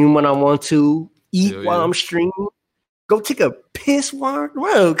 stream when I want to, eat while I'm streaming. Go take a piss while,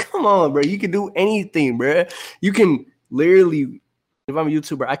 bro. Come on, bro. You can do anything, bro. You can literally. If I'm a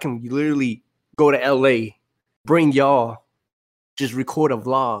YouTuber, I can literally go to LA, bring y'all, just record a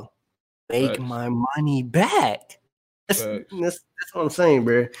vlog, make my money back. That's what I'm saying,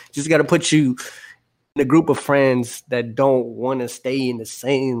 bro. Just got to put you in a group of friends that don't want to stay in the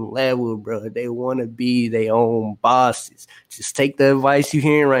same level, bro. They want to be their own bosses. Just take the advice you're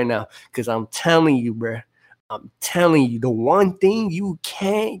hearing right now, because I'm telling you, bro. I'm telling you, the one thing you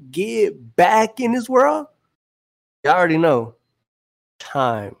can't get back in this world, you already know.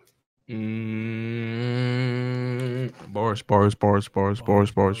 Time. Bars. A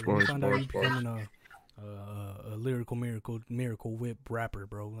lyrical miracle whip rapper,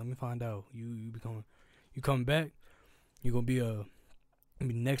 bro. Let me find out. You coming back? You gonna be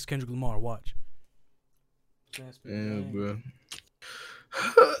next Kendrick Lamar. Watch. Yeah, bro.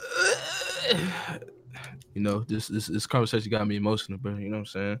 This conversation got me emotional, bro. You know what I'm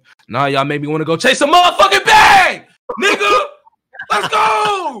saying? Now y'all made me want to go chase a motherfucking bag, nigga. Let's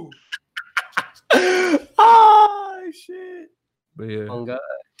go! Oh shit! But yeah, oh God.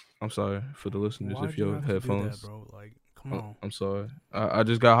 I'm sorry for the listeners if you have headphones. That, bro? Like, come on. I'm sorry. I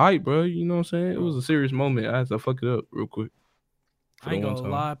just got hyped, bro. You know what I'm saying? It was a serious moment. I had to fuck it up real quick. I ain't gonna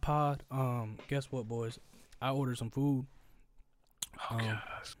lie, pod. Guess what, boys? I ordered some food.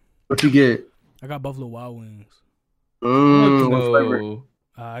 What you get? I got Buffalo Wild Wings. No.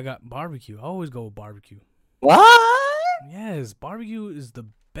 I got barbecue. I always go with barbecue. What? Yes, barbecue is the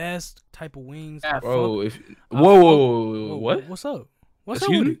best type of wings. Bro, whoa, what? What's up? What's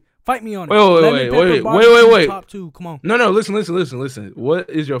Excuse up with me? it? Fight me on it. Wait. Top 2. Come on. No. Listen. What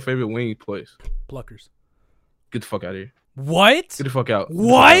is your favorite wing place? Pluckers. Get the fuck out of here. What? Get the fuck out.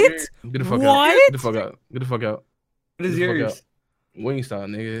 What? Get the fuck what? out. Get the fuck out. Get the fuck out. What is yours? Wingstop,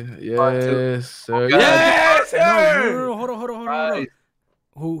 nigga. Yes, sir. Yes, sir. No, hold on.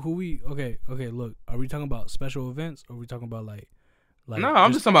 Who we? Okay. Look, are we talking about special events, or are we talking about like? No,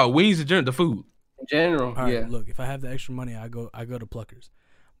 I'm just talking about wings in general, the food. In general, all right, look, if I have the extra money, I go to Pluckers.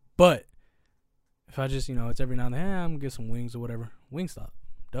 But if I just, it's every now and then, I'm gonna get some wings or whatever. Wingstop,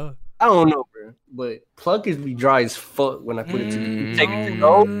 duh. I don't know, bro, but Pluckers be dry as fuck when I put it to you. Take it to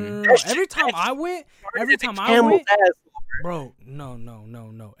go. Every time I went, bro,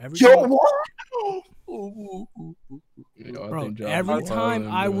 no. Every time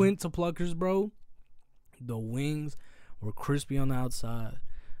I went to Pluckers, bro, the wings were crispy on the outside,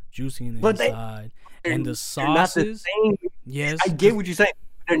 juicy in the But inside, and the they're not the sauces. same. Yes, I get what you're saying.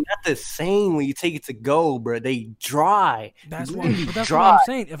 They're not the same when you take it to go, bro. They dry. That's They why. literally But that's dry. what I'm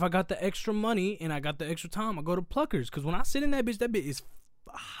saying. If I got the extra money and I got the extra time, I go to Pluckers. Because when I sit in that bitch is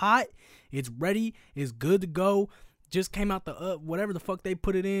hot. It's ready. It's good to go. Just came out the whatever the fuck they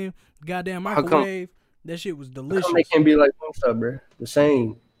put it in. Goddamn How come- microwave. That shit was How delicious. come they can't be like Wingstop, bro? The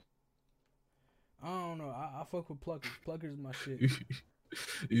same. I don't know. I fuck with Pluckers. Pluckers is my shit.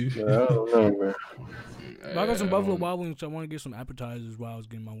 Bro, I don't know, bro. But I got some Buffalo Wild Wings. So I want to get some appetizers while I was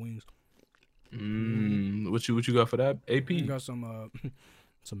getting my wings. What you got for that? AP? I got some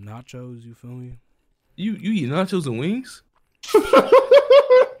some nachos. You feel me, You eat nachos and wings?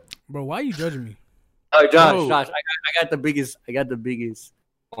 bro? Why are you judging me? Oh, Josh, Bro. Josh, I got the biggest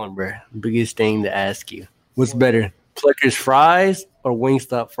one, bro. Biggest thing to ask you. What's better, Pluckers fries or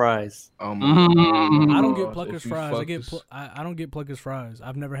Wingstop fries? Oh Mm. I don't get gosh, Pluckers if you fries. I fuck get this- I don't get Pluckers fries.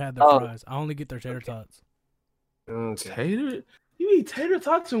 I've never had their Oh. fries. I only get their tater tots. Okay. tater. You eat tater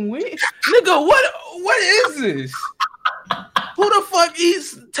tots and wings, nigga? What is this? Who the fuck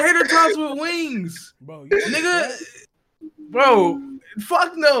eats tater tots with wings, Bro, nigga? Bro,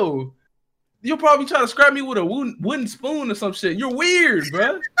 fuck no. You'll probably try to scrap me with a wooden spoon or some shit. You're weird,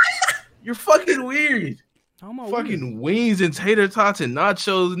 bro. You're fucking weird. how am I Fucking wings and tater tots and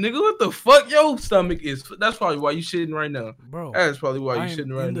nachos, nigga. What the fuck? Your stomach is. That's probably why you shitting right now. bro? That's probably why I you am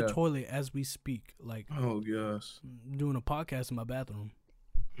shitting right in the now. toilet as we speak, like Oh gosh. doing a podcast in my bathroom.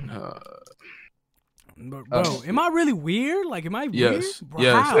 Bro, Oh. am I really weird? Like, am I Yes. weird? Bro,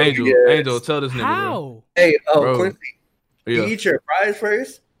 Yes. how? Angel. Yes. Angel. Tell this nigga, bro. How? Hey, Bro. Quincy, you Yeah. eat your fries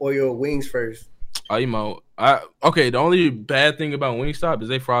first or your wings first? I eat my. Okay. The only bad thing about Wingstop is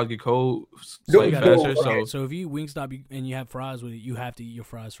they fries get cold No, slightly no, faster. okay. So So if you eat Wingstop and you have fries with it, you have to eat your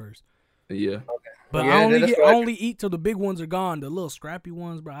fries first. yeah. But Yeah, that's I what I only eat till the big ones are gone. The little scrappy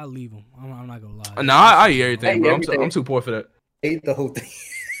ones, bro, I leave them. I'm not gonna lie. No, I eat everything, I eat bro. everything. I'm too poor for that. Ate the whole thing.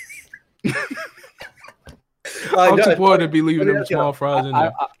 I'm too Josh, poor to be leaving let me them ask you, small fries in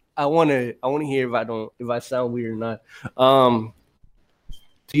there. I wanna hear if I sound weird or not.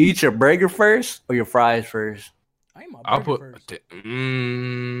 Do you eat your burger first or your fries first? I eat my I'll burger put. first.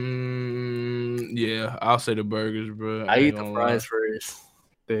 Yeah, I'll say the burgers, bro. I ain't eat the gonna fries first.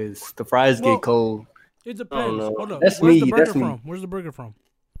 Cause the fries Well, get cold. It depends. know. Hold up. That's Where's me, the burger that's me. from? Where's the burger from?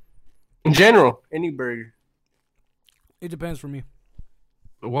 In general, any burger. It depends for me.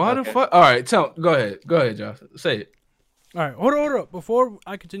 lie. Why the Okay. fuck? All right, go ahead, Josh. Say it. All right, hold up. Before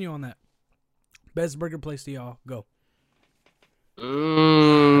I continue on that, best burger place to y'all go.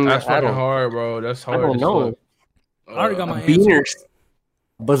 That's I fucking don't, hard, bro. That's I hard. don't as know. fuck. I already got my answer. Beaners,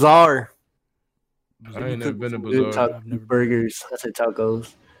 Bazaar. I ain't never been to Good Bazaar. I've never been. burgers. I say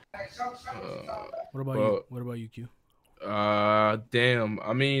tacos. What about Bro. you? What about you, Q? Damn.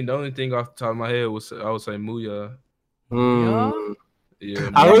 I mean, the only thing off the top of my head was I would say Muya. Mm. Yeah,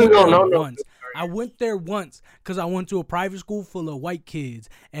 I really don't know. Once. I went there once because I went to a private school full of white kids,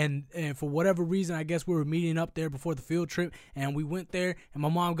 and for whatever reason, I guess we were meeting up there before the field trip, and we went there, and my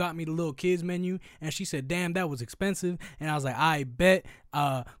mom got me the little kids menu, and she said, "Damn, that was expensive," and I was like, "I bet,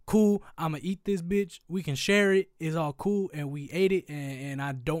 cool, I'ma eat this bitch. We can share it. It's all cool," and we ate it, and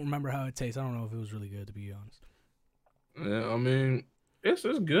I don't remember how it tastes. I don't know if it was really good, to be honest. Yeah, I mean, it's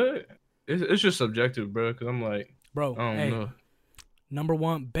good. It's just subjective, bro. Because I'm like, Bro, I don't hey, know. number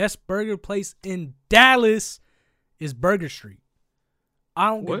one best burger place in Dallas is Burger Street. I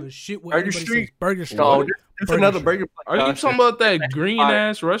don't What? give a shit what Burger anybody Street? says. Burger Street. No, What? it's Burger another Street. burger place. Are you Josh. talking about that green fire.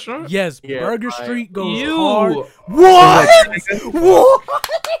 ass restaurant? Yes, Yeah, Burger fire. Street goes You. hard. What? What?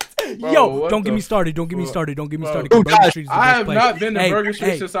 Bro, Yo, what don't get the me started. Don't get me fuck? started. Don't get me Bro. started. 'cause Oh, Burger gosh, Street is the I best have place. not been to Hey, Burger Street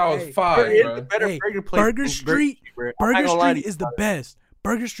hey, since I was hey. five, It's bro. a better Hey, burger place. Burger than Street- bro. I'm not Burger gonna lie to Street you. is the best.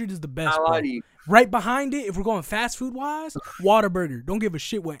 Burger Street is the best, I'll bro. lie to you. Right behind it, if we're going fast food wise, Whataburger. Don't give a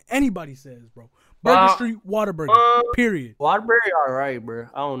shit what anybody says, bro. Burger Wow. Street, Whataburger. Period. Waterbury, all right, bro.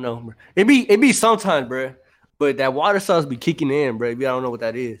 I don't know, bro. It be sometimes, bro. But that water sauce be kicking in, bro. If you don't know what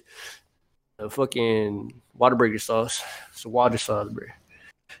that is, the fucking Whataburger sauce. It's a water sauce, bro.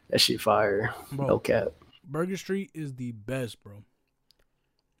 That shit fire. Bro. No cap, Burger Street is the best, bro.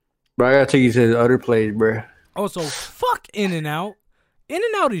 bro. I gotta take you to the other place, bro. Also, fuck In-N-Out.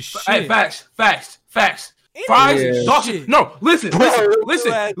 In-N-Out is shit. Hey, facts. In-N-Out Fries, is dog shit. shit. No, listen. Bro,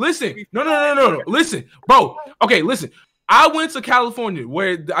 Listen. No. Listen, bro. Okay, listen. I went to California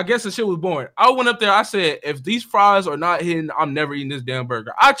where I guess the shit was born. I went up there. I said, if these fries are not hitting, I'm never eating this damn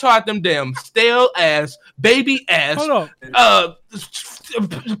burger. I tried them damn stale ass, baby ass, Hold up.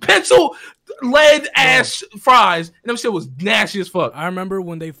 pencil lead ass fries, and them shit was nasty as fuck. I remember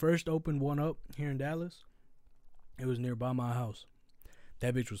when they first opened one up here in Dallas. It was nearby my house.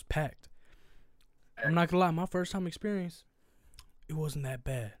 That bitch was packed. I'm not gonna lie, my first time experience, it wasn't that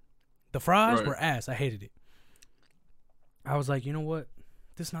bad. The fries were ass. I hated it. I was like, you know what?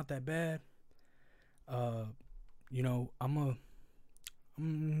 This not that bad. You know, I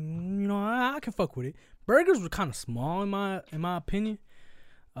can fuck with it. Burgers were kind of small in my opinion.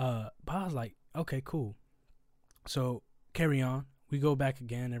 But I was like, okay, cool. So carry on. We go back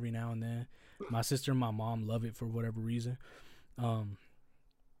again every now and then. My sister and my mom love it for whatever reason. And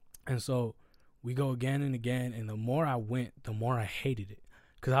so we go again and again, and the more I went, the more I hated it.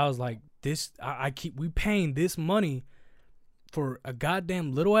 Cause I was like, we paying this money for a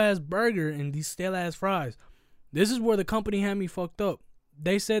goddamn little ass burger and these stale ass fries. This is where the company had me fucked up.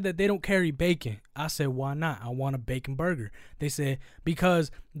 They said that they don't carry bacon. I said, why not? I want a bacon burger. They said,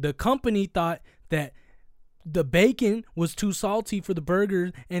 because the company thought that the bacon was too salty for the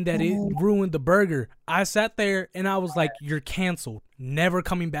burger and that it ruined the burger. I sat there and I was like, you're canceled. Never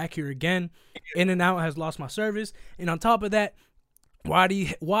coming back here again. In-N-Out has lost my service. And on top of that,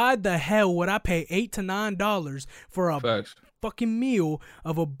 why the hell would I pay $8 to $9 for a fucking meal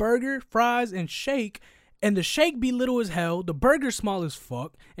of a burger, fries, and shake, and the shake be little as hell, the burger small as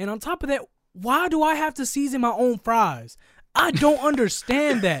fuck, and on top of that, why do I have to season my own fries? I don't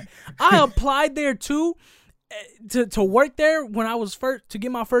understand that. I applied there too to work there when I was to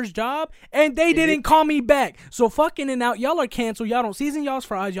get my first job, and they didn't call me back. So fucking In-N-Out, y'all are canceled. Y'all don't season y'all's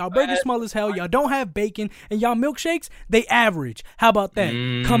fries. Y'all burgers small as hell. Y'all don't have bacon, and y'all milkshakes, they average. How about that?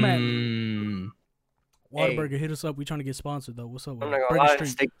 Come at me. Whataburger, hit us up. We trying to get sponsored though. What's up? I'm not gonna lie.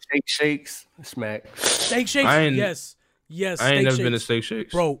 Steak shakes, smack. Steak shakes, yes. I ain't never been to Steak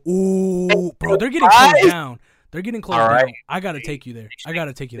Shakes, bro. Ooh, bro, they're getting closed down. They're getting closed down. I gotta take you there. I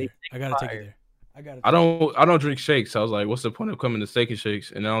gotta take you there. I don't drink shakes. I was like, what's the point of coming to Steak and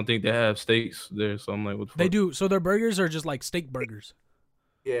Shakes? And I don't think they have steaks there. So I'm like, what the fuck? They do. So their burgers are just like steak burgers.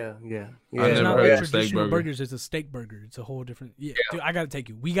 Yeah. It's not like traditional burgers. It's a steak burger. It's a whole different. Yeah. Dude, I gotta take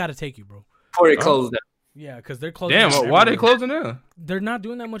you. We gotta take you, bro. Before they close down. Yeah, because they're closing. Damn, why are they closing down? They're not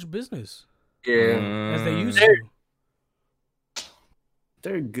doing that much business. Yeah, as they used to.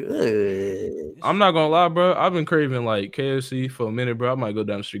 They're good. I'm not gonna lie, bro. I've been craving like KFC for a minute, bro. I might go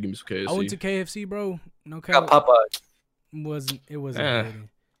down the street and give me some KFC. I went to KFC, bro. No Got Popeyes. It wasn't. It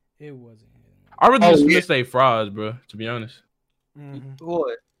wasn't. I really just miss they fries, bro. To be honest. Mm-hmm.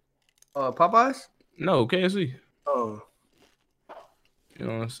 What? Popeyes? No, KFC. Oh. You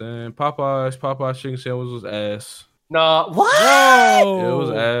know what I'm saying? Popeyes chicken sandwich was ass. Nah, what? It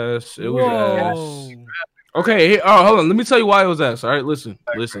was ass. It was ass. Okay, hold on. Let me tell you why it was ass. All right, listen.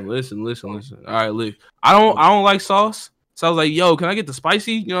 All right, look. I don't like sauce. So I was like, yo, can I get the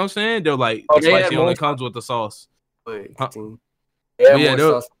spicy? You know what I'm saying? They're like, the spicy only comes with the sauce. Wait, sauce.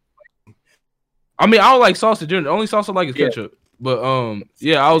 I mean, I don't like sauce in general. The only sauce I like is ketchup. But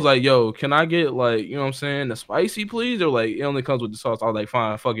I was like, yo, can I get like, you know what I'm saying, the spicy, please? Or like, it only comes with the sauce. I was like,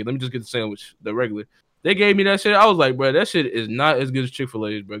 fine, fuck it. Let me just get the sandwich, the regular. They gave me that shit. I was like, bro, that shit is not as good as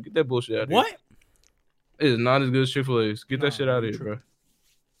Chick-fil-A's, bro. Get that bullshit out of here. What? It is not as good as Chick-fil-A's. Get that shit out of here, bro.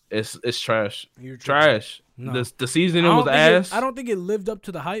 It's trash. Trash. No. The seasoning was ass. I don't think it lived up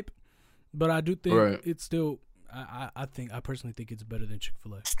to the hype, but I do think it's still. I personally think it's better than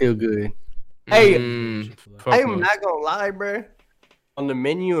Chick-fil-A. Still good. Hey, I'm not gonna lie, bro. On the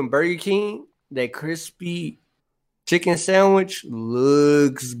menu in Burger King, that crispy chicken sandwich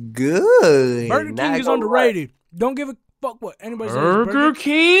looks good. Burger King is underrated. Don't give a fuck what anybody says. Burger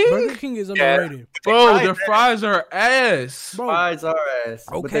King? Burger King is underrated. Bro, their fries are ass. Bro. Fries are ass.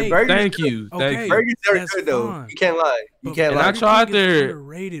 Okay. Thank you. Burgers are good, though. You can't lie. I tried their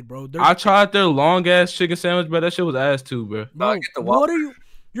underrated, bro. I tried their long ass chicken sandwich, but that shit was ass too, bro. What are you?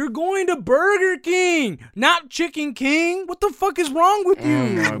 You're going to Burger King, not Chicken King. What the fuck is wrong with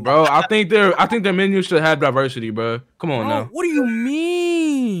you, bro? I think their menu should have diversity, bro. Come on now. What do you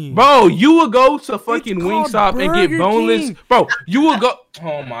mean, bro? You would go to fucking Wingstop and get boneless, King. Bro. You will go.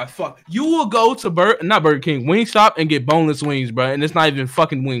 Oh my fuck! You will go to not Burger King, Wingstop and get boneless wings, bro. And it's not even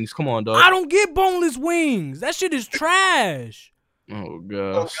fucking wings. Come on, dog. I don't get boneless wings. That shit is trash. Oh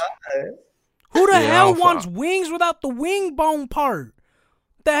gosh. Who the hell wants wings without the wing bone part?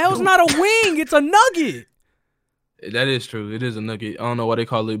 The hell's not a wing? It's a nugget. That is true. It is a nugget. I don't know why they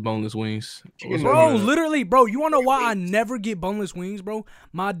call it boneless wings. Bro, literally, bro. You want to know why I never get boneless wings, bro?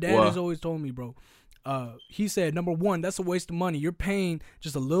 My dad has always told me, bro. He said, number one, that's a waste of money. You're paying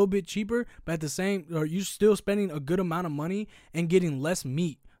just a little bit cheaper, but at the same, or you're still spending a good amount of money and getting less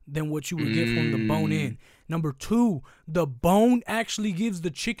meat than what you would get from the bone in. Number two, the bone actually gives the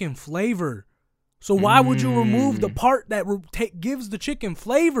chicken flavor. So why would you remove the part that gives the chicken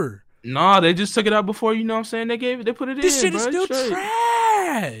flavor? Nah, they just took it out before, you know what I'm saying? They put it in. This shit is still trash.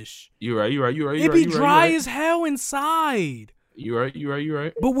 fresh. You right. It be dry as hell inside. You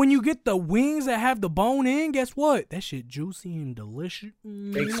right. But when you get the wings that have the bone in, guess what? That shit juicy and delicious.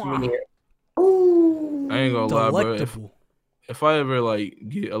 Makes Mwah. me ooh. I ain't gonna lie, bro. Delectable. If I ever like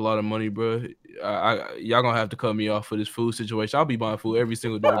get a lot of money, bro, y'all gonna have to cut me off for this food situation. I'll be buying food every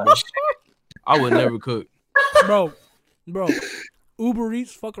single day, bro. I would never cook. Bro, Uber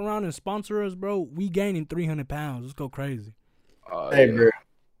Eats fuck around and sponsor us, bro. We gaining 300 pounds. Let's go crazy. Hey, Yeah. bro.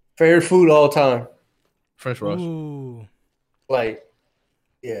 Favorite food all time. French fries. Ooh, Like,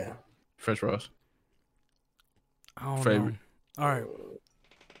 yeah. French fries. I don't Favorite. know. All right,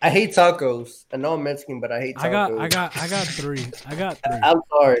 I hate tacos. I know I'm Mexican, but I hate tacos. I got three. I got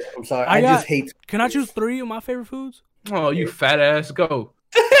three. I'm sorry. I just hate. Can I choose three of my favorite foods? Oh, you fat ass, go.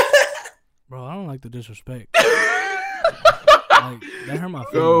 Bro, I don't like the disrespect. Like, that hurt my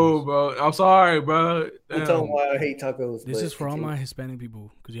feelings. Go, bro. I'm sorry, bro. I'm Damn. telling why I hate tacos. This but is for all continue. my Hispanic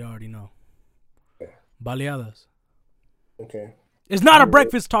people, because you already know. Okay. Baleadas. Okay. It's not a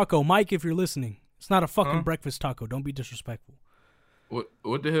breakfast taco, Mike, if you're listening. It's not a fucking Huh? breakfast taco. Don't be disrespectful.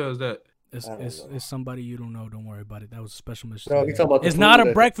 What the hell is that? It's I don't it's, know. it's somebody you don't know. Don't worry about it. That was a special mission. No, we talking about the It's not food a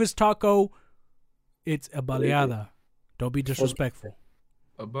that- breakfast taco. It's a baleada. Don't be disrespectful.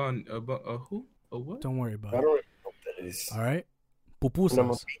 A who? A what? Don't worry about I it. don't know what that is. All right? Number-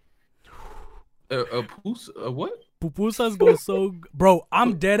 Pupusas. A poos? A what? Pupusas go so... Bro,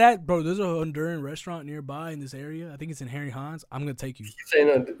 I'm dead at... Bro, there's a Honduran restaurant nearby in this area. I think it's in Harry Hans. I'm going to take you.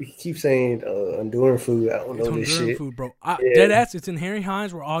 He keeps saying Honduran food. I don't It's know this Honduran shit. food, bro. Yeah. Dead ass. It's in Harry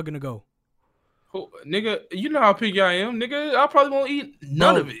Hines. We're all gonna go. Oh, nigga, you know how picky I am, nigga. I probably won't eat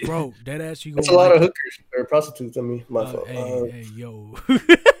none Bro, of it. bro. Dead ass. You go. That's a lot of hookers or prostitutes. I mean, my fault. Hey, yo.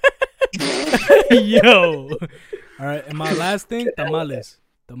 Yo. All right. And my last thing, tamales.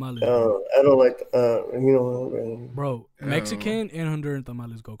 Tamales. I don't like. You know. Bro, Mexican and Honduran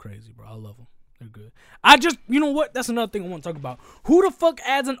tamales go crazy, bro. I love them. They're good. I just, you know what? That's another thing I want to talk about. Who the fuck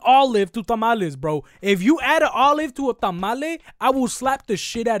adds an olive to tamales, bro? If you add an olive to a tamale, I will slap the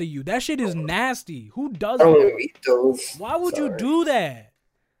shit out of you. That shit is nasty. Who does I don't that? even eat those. Why would you Sorry. do that?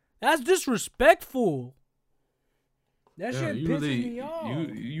 That's disrespectful. That Damn, shit you pisses really, me off.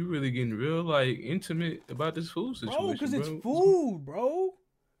 you really getting real like intimate about this food situation, Bro, because it's bro. food, bro.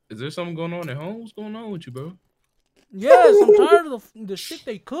 Is there something going on at home? What's going on with you, bro? Yes, I'm tired of the shit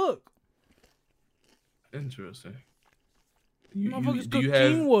they cook. Interesting. Motherfuckers Do cook you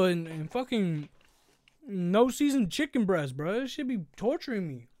have? quinoa and fucking no seasoned chicken breast, bro. That should be torturing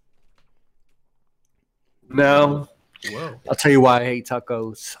me. No, Well, I'll tell you why I hate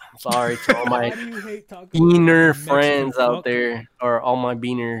tacos. I'm sorry to all Why my do you hate tacos? beaner Mexican friends out fuck? there, or all my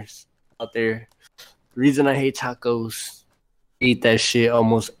beaners out there. The reason I hate tacos, I eat that shit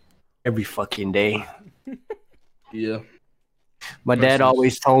almost every fucking day. yeah. My Makes dad sense.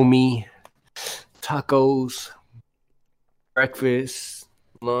 always told me tacos, breakfast,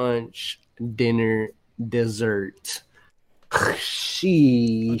 lunch, dinner, dessert. A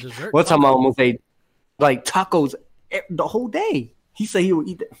She. dessert One time I taco? almost ate like tacos the whole day. He said he would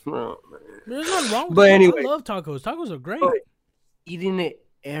eat that. There's nothing wrong with But it. anyway. I love tacos. Tacos are great. But eating it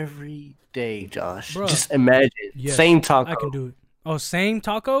every day, Josh. Bruh. Just imagine. Yes, Same taco I can do it. Oh, same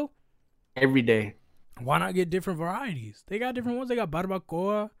taco? every day. Why not get different varieties? They got different ones. They got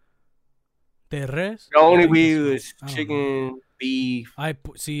barbacoa, de res. The only I think way that's- was I don't know. chicken, beef. I Lamb.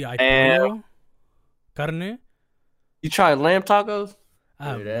 pollo, carne. You tried lamb tacos? I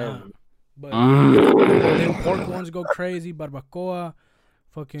have Dude, not. But Mm. them pork ones go crazy. Barbacoa,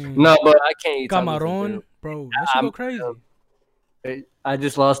 fucking No, but I can't eat tacos. camarón, bro. That should go crazy. I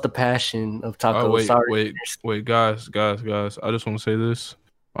just lost the passion of tacos. Oh, Sorry. wait, guys. I just want to say this.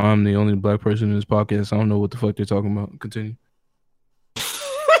 I'm the only black person in this podcast. I don't know what the fuck they're talking about. Continue.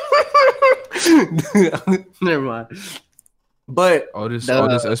 Never mind. But All this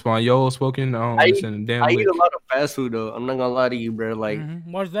The- Espanol spoken. I don't I understand a damn I lick. eat a lot of fast food though. I'm not gonna lie to you, bro. Like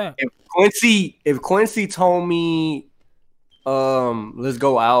What's that? if Quincy told me, let's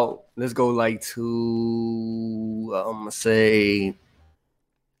go out, let's go like to say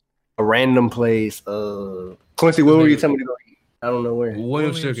a random place. Quincy, where were you telling me to go eat? I don't know where.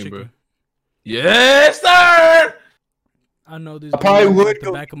 Williams chicken, bro. Yes, sir. I know this. I probably dude would at the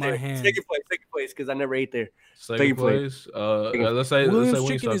go back eat of my there. hand. Second place, because I never ate there. Second place. Let's say Williams Wingstop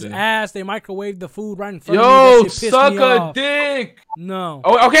chicken is then. ass. They microwave the food right in front of Yo, me. That shit pissed suck me a off. dick. No.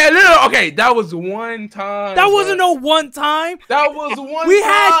 Oh, okay, no, okay. That was one time. That bro. wasn't no one time. That was one. We time.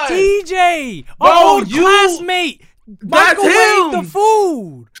 had TJ, Bro, our old you- classmate, That's microwave the him.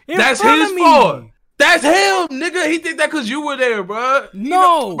 food. In That's front his of me. fault. That's him, nigga. He did that because you were there, bro.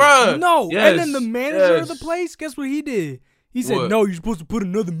 No, bro. no. Yes, And then the manager of the yes. place, guess what he did? He said, What? no, you're supposed to put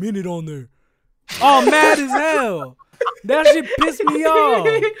another minute on there. Oh, mad as hell. That shit pissed me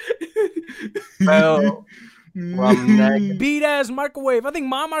off. Well, I'm not- Beat ass microwave. I think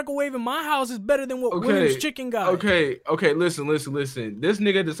my microwave in my house is better than what Williams Chicken got. Okay. Listen. This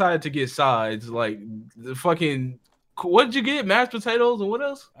nigga decided to get sides. Like the fucking. What'd you get? Mashed potatoes and what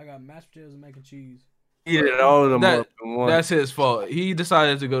else? I got mashed potatoes and mac and cheese. Eat it all of them That- up in one. That's his fault. He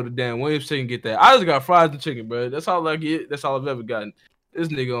decided to go to Dan Williams Chicken and get that. I just got fries and chicken, bro. That's all I get. That's all I've ever gotten. This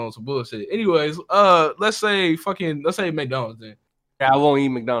nigga on some bullshit. Anyways, let's say McDonald's then. I won't eat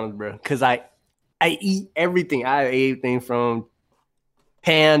McDonald's, bro, because I eat everything. I ate everything from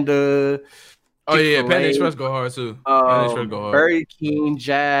Panda, Oh yeah, Panda Chick-fil-A, Express go hard too. Panda Express go hard. Burger King,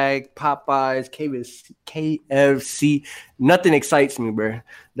 Jack, Popeyes, KFC. Nothing excites me, bro.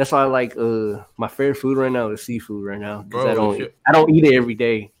 That's why I like my favorite food right now is seafood right now. Because Bro, I don't eat it every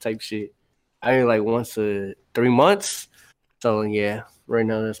day type shit. I eat like once a 3 months. So yeah, right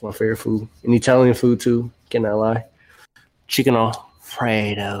now that's my favorite food. And Italian food too. Cannot lie. Chicken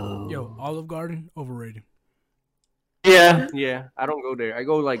Alfredo. Yo, Olive Garden, overrated. Yeah. I don't go there. I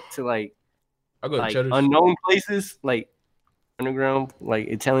go to I go to like Cheddar's. unknown places, like underground, like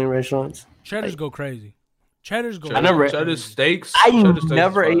Italian restaurants. Cheddar's go crazy. Cheddar's go I never- Cheddar's steaks. I Cheddar's steaks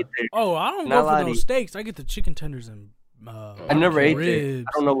never is fire. ate there. Oh, I don't Not go for lie to those you. steaks. I get the chicken tenders and I never ate there. ribs.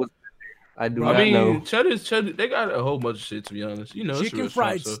 I don't know what I do Bro, not I mean, know. Cheddar's, they got a whole bunch of shit to be honest. You know, it's a Chicken restaurant,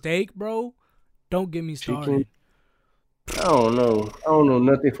 fried so- steak, bro. Don't get me started. Chicken. I don't know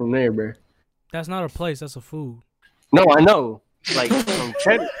nothing from there, bro. That's not a place. That's a food. No, I know. Like from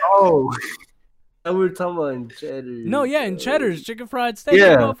Cheddar. Oh, we were talking about Cheddar. No, yeah, in Cheddar's chicken fried steak. Yeah.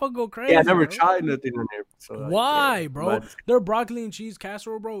 That motherfucker go crazy. Yeah, I never bro. tried nothing in there. So like, Why, yeah, bro? but- Their broccoli and cheese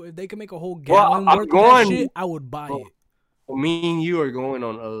casserole, bro. If they could make a whole Well, gallon I'm worth of going- that shit, I would buy Well, it. Me and you are going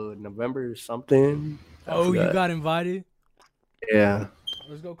on November something. I Oh, you forgot. got invited? Yeah.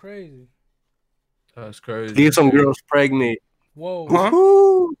 Let's go crazy. That's crazy. Get some girls pregnant. Whoa. Huh?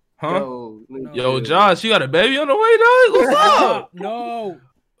 Woo. Huh? No. Yo, Josh, you got a baby on the way, dog? What's up? No.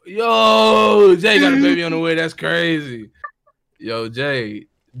 Yo, Jay got a baby on the way. That's crazy. Yo, Jay,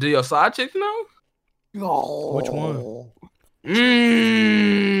 do your side chick know? Which one?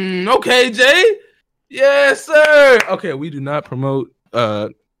 Okay, Jay. Yes, sir. Okay, we do not promote. Well,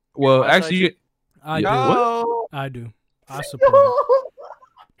 My actually, I Yeah, do. No. I do. I support it.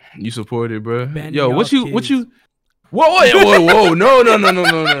 you support it, bro. Banning Yo, what y'all you? kids. Whoa!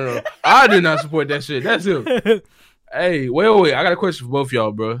 No! I did not support that shit. That's it. Hey, wait. I got a question for both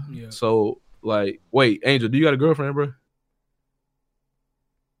y'all, bro. Yeah. So, like, wait, Angel, do you got a girlfriend, bro?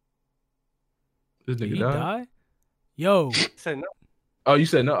 This Did nigga he died. die? Yo, you Said no. Oh, you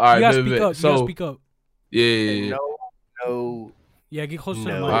said no. All right, gotta bet, speak bet. up. You So, gotta speak up. yeah. No. Yeah, get closer to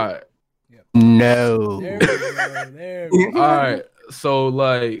the No. All mic. right. No. There we go. There we go. All right. So,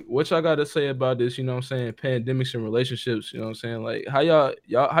 like, what y'all got to say about this? You know what I'm saying? Pandemics and relationships. You know what I'm saying? Like, how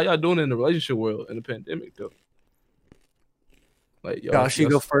y'all doing in the relationship world in the pandemic though? Like, Y'all should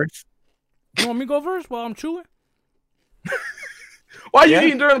go first. You want me to go first while I'm chewing? Why you Yeah.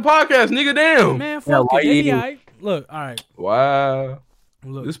 eating during the podcast, nigga? Damn. Man, Yeah, fuck why it. you They be eating? alright. Look, all right. Wow.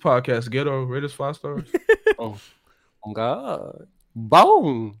 Look. This podcast ghetto rated 5 stars. Oh God.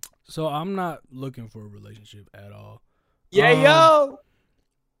 Boom. So I'm not looking for a relationship at all. Yeah, yo.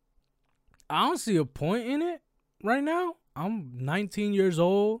 I don't see a point in it right now. I'm 19 years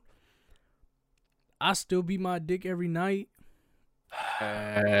old. I still beat my dick every night.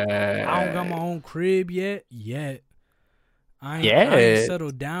 I don't got my own crib yet. I ain't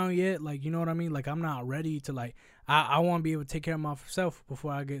settled down yet. Like, you know what I mean? Like, I'm not ready to, like, I want to be able to take care of myself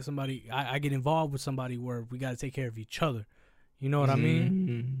before I get somebody, I get involved with somebody where we got to take care of each other. You know what I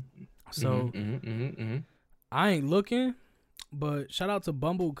mean? So, I ain't looking, but shout out to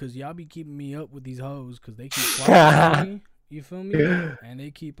Bumble because y'all be keeping me up with these hoes because they keep swiping me. You feel me? And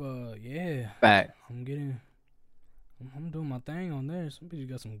they keep, Back. I'm doing my thing on there. Some bitches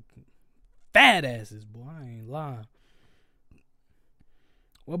got some fat asses, boy. I ain't lying.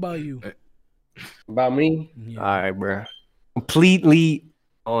 What about you? About me? Yeah. All right, bro. Completely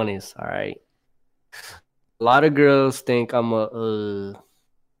honest. All right. A lot of girls think I'm a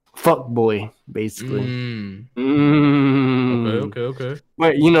fuck boy, basically. Okay.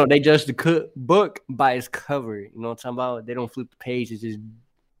 But they judge the book by its cover. You know what I'm talking about? They don't flip the page. It's just,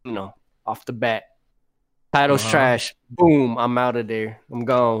 off the bat. Title's trash. Boom. I'm out of there. I'm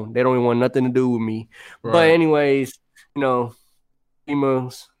gone. They don't even want nothing to do with me. Right. But anyways,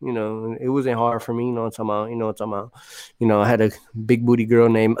 females, it wasn't hard for me. You know what I'm talking about? I had a big booty girl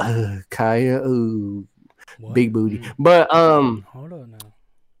named Kaya. Ooh, What? big booty. But Hold on now.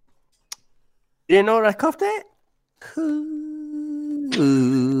 you didn't know what I cuffed at? What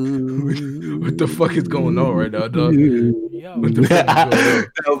the fuck is going on right now, dog? Yo, What the fuck is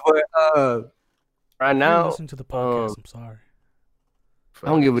going on? No, but right if you now, listen to the podcast, I'm sorry. I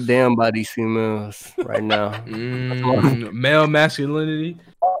don't give a damn about these females right now. Male masculinity.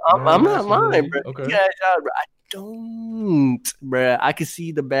 I'm not lying, bro. Okay. Yeah, bro. I don't, bro. I can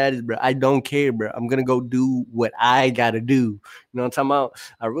see the baddest, bro. I don't care, bro. I'm gonna go do what I gotta do. You know what I'm talking about?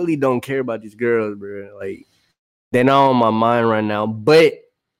 I really don't care about these girls, bro. Like, they're not on my mind right now. But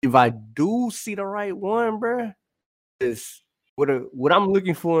if I do see the right one, bro, is what I'm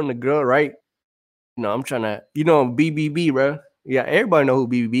looking for in the girl, right? You know, I'm trying to, BBB, bro. Yeah, everybody know who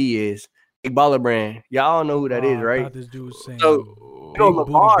BBB is. Big Baller Brand. Y'all all know who that is, I right? thought this dude was saying So, big LeVar-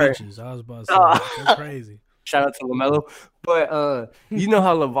 booty bitches. I was about to say that's crazy. Shout out to LaMelo. But you know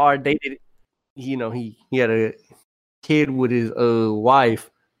how LeVar dated, he had a kid with his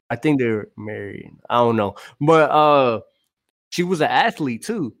wife. I think they're married. I don't know. But she was an athlete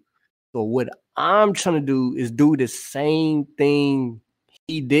too. So what I'm trying to do is do the same thing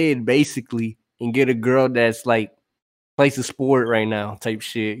he did basically and get a girl that's like plays a sport right now type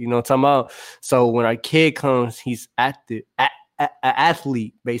shit. You know what I'm talking about? So when our kid comes, he's active. An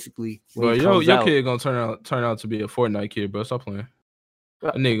athlete, basically. Bro, your kid gonna turn out to be a Fortnite kid, bro. Stop playing.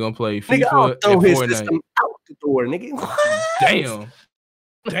 That nigga gonna play FIFA I'll throw and his Fortnite. system out the door, nigga. Damn.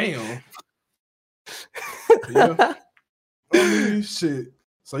 Yeah. I mean, shit.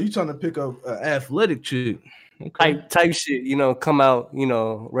 So you trying to pick up Athletic chick. Okay. type shit, come out,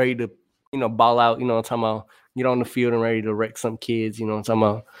 ready to, ball out, what I'm talking about, get on the field and ready to wreck some kids, what I'm talking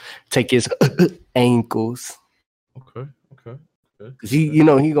about, take his ankles. Okay. Cause he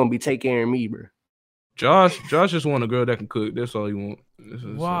gonna be taking care of me, bro. Josh just want a girl that can cook. That's all he want.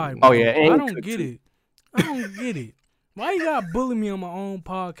 Why? Oh yeah, I don't get it. I don't get it. Why you gotta bully me on my own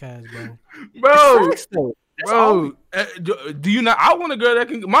podcast, bro? Bro, do you not? I want a girl that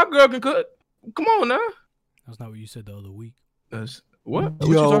can. My girl can cook. Come on now. That's not what you said the other week. That's what? What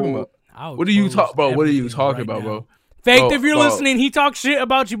you talking about? What are you talking about? What are you talking about, bro? Faked, if you're listening, he talks shit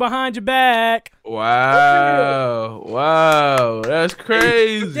about you behind your back. Wow, that's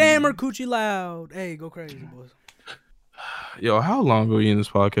crazy. Damn, her coochie loud. Hey, go crazy, boys. Yo, how long are we in this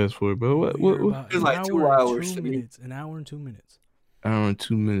podcast for, bro? What? It's like 2 hours. An hour and 2 minutes. Hour and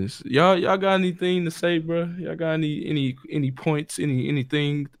 2 minutes. Y'all got anything to say, bro? Y'all got any points?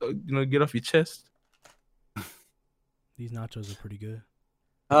 Anything? Get off your chest. These nachos are pretty good.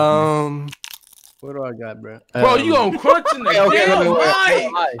 What do I got, bro? Bro, you gonna crunch in the damn mic?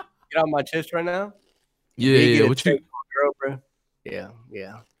 Get out my chest right now. Yeah. What you? Girl, bro. Yeah.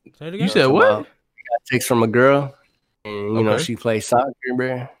 Say it again. You said what? I got text from a girl, and Okay. she plays soccer, bro.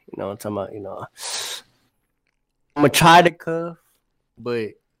 You know what I'm talking about. I'm gonna try to cuff, but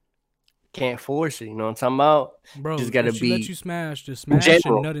can't force it. You know what I'm talking about? Bro, just gotta if she be let you smash, just smash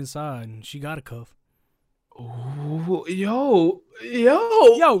general. and nut inside, and she got a cuff. Ooh, yo,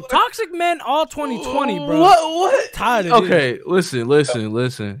 toxic men all 2020, bro. What? Tired of Okay, listen.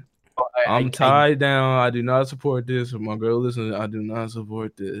 I I'm tied down. I do not support this. If my girl listen, I do not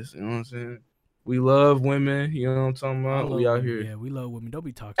support this. You know what I'm saying? We love women. You know what I'm talking about? We out here. Yeah, we love women. Don't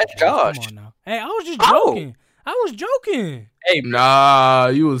be toxic. That's boys. Josh. Come on now. Hey, I was just Oh. joking. I was joking. Hey, Nah,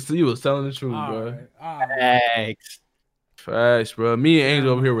 you was telling the truth, All bro. right. thanks. Facts, bro. Me and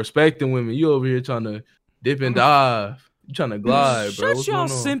Angel over here respecting women. You over here trying to dip and dive. You trying to glide, bro. Shut What's y'all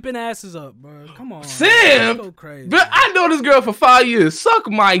going on? simping asses up, bro. Come on. Simp? Let's go crazy. But I know this girl for 5 years. Suck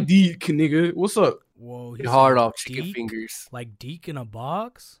my dick, nigga. What's up? Whoa, Get hard said off chicken Deke? fingers. Like Deke in a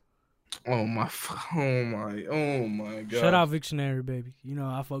box? Oh my god. Shut out Victionary, baby. You know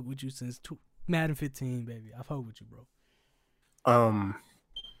I fuck with you since Madden 15, baby. I fuck with you, bro.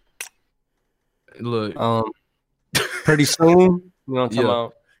 Look, Pretty soon, you know what I'm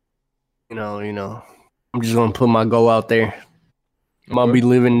talking Yeah. about? I'm just gonna put my go out there. I'm gonna be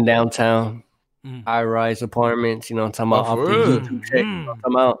living downtown, high rise apartments, you know what I'm talking about? Oh, Off for the real? YouTube check, you know what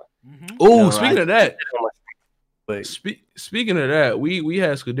I'm talking about? oh, No, speaking of that, But speaking of that, we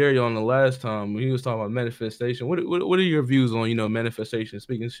had Scuderio on the last time when he was talking about manifestation. What are your views on manifestation,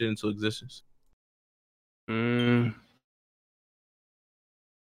 speaking shit into existence? I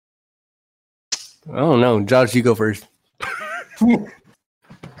don't know. Josh, you go first.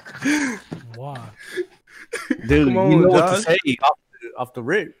 Why? Dude, Come on, you know what to Josh. say off the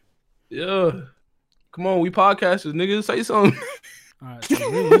rip. Yeah, come on, we podcasters, nigga, say something. All right.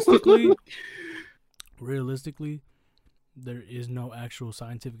 So realistically, there is no actual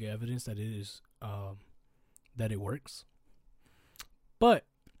scientific evidence that it is that it works. But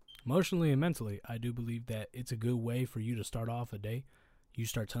emotionally and mentally, I do believe that it's a good way for you to start off a day. You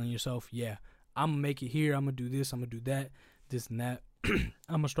start telling yourself, "Yeah, I'm gonna make it here. I'm gonna do this. I'm gonna do that. This and that.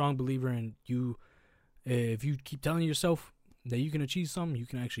 I'm a strong believer in you. If you keep telling yourself that you can achieve something, you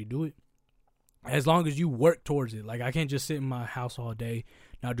can actually do it. As long as you work towards it. Like, I can't just sit in my house all day,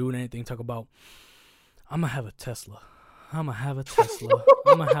 not doing anything. Talk about, I'm gonna have a Tesla. I'm gonna have a Tesla.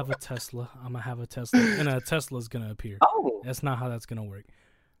 I'm gonna have a Tesla. I'm gonna have a Tesla, and a Tesla's gonna appear. Oh, That's not how that's gonna work.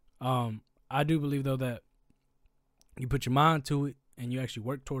 I do believe though that you put your mind to it and you actually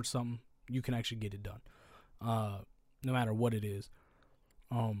work towards something, you can actually get it done. No matter what it is.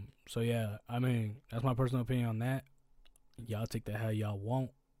 So yeah, I mean, that's my personal opinion on that. Y'all take that how y'all want.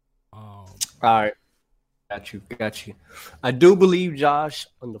 all right. Got you. I do believe Josh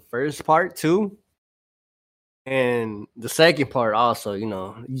on the first part too. And the second part also, you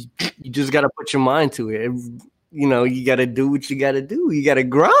just got to put your mind to it. You got to do what you got to do. You got to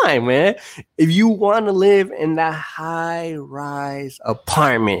grind, man. If you want to live in that high-rise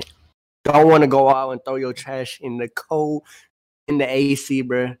apartment, don't want to go out and throw your trash in the cold, in the AC,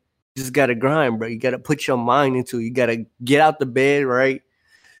 bro. You just got to grind, bro. You got to put your mind into it. You got to get out the bed, right?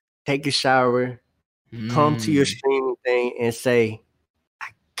 Take a shower, come to your streaming thing and say,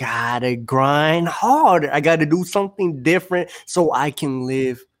 gotta grind hard. I gotta do something different so I can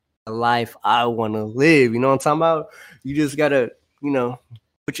live a life I want to live. You know what I'm talking about? You just gotta,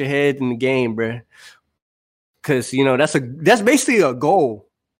 put your head in the game, bro. Cause that's basically a goal.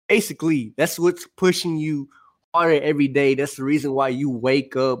 Basically, that's what's pushing you harder every day. That's the reason why you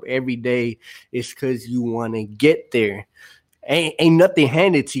wake up every day. It's because you want to get there. Ain't nothing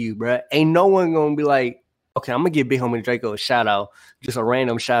handed to you, bro. Ain't no one gonna be like, okay, I'm gonna give Big Homie Draco a shout out, just a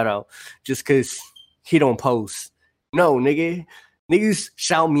random shout out, just cause he don't post. No, niggas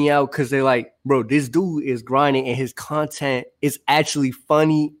shout me out cause they're like, bro, this dude is grinding and his content is actually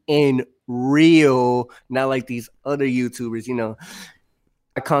funny and real, not like these other YouTubers.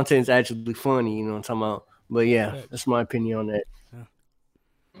 My content is actually funny. You know what I'm talking about? But yeah, that's my opinion on that.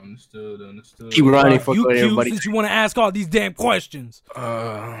 Understood. Keep grinding for you everybody. Since you want to ask all these damn questions.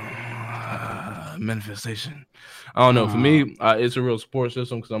 Manifestation. I don't know. For me, it's a real support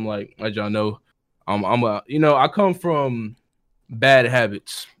system because I'm like, as y'all know, I come from bad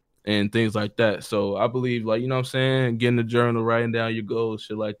habits and things like that. So I believe, like, what I'm saying, getting a journal, writing down your goals,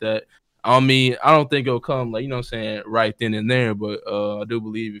 shit like that. I don't think it'll come like, what I'm saying, right then and there. But I do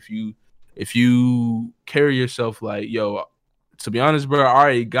believe if you carry yourself like, yo, to be honest, bro, I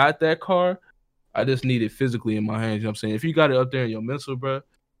already got that car. I just need it physically in my hands. You know what I'm saying? If you got it up there in your mental, bro,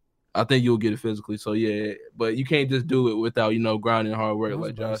 I think you'll get it physically. So yeah, but you can't just do it without, grinding hard work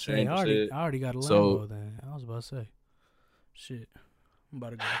like Josh said. I already got a Lambo then. I was about to say. Shit. I'm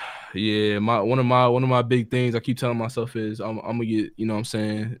about to go. Yeah, one of my big things I keep telling myself is I'm gonna get,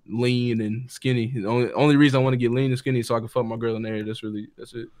 lean and skinny. The only reason I want to get lean and skinny is so I can fuck my girl in there. That's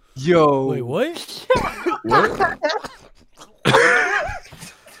it. Yo. Wait, what? What?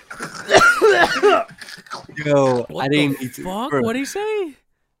 Yo, What I didn't the need to. fuck? Bro. What'd he say?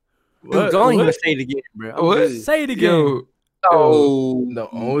 Dude, don't even say it again, bro. What? Say it again. Yo, Oh, the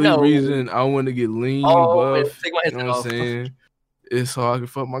only reason I want to get lean, buff, take my you know what I'm saying, is so I can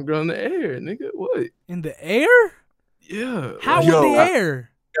fuck my girl in the air, nigga. What? In the air? Yeah. How Yo, in the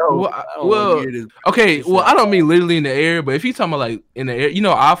air? Okay. Well, I don't mean literally in the air, but if you talking about like in the air,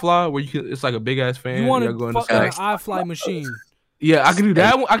 iFly, where it's like a big ass fan. You want go to in the fuck an sky. iFly machine? Yeah, I can do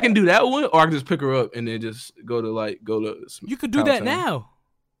that one. I can do that one, or I can just pick her up and then just go to. You could do that now.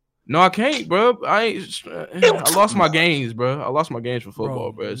 No, I can't, bro. I lost my games, bro. I lost my games for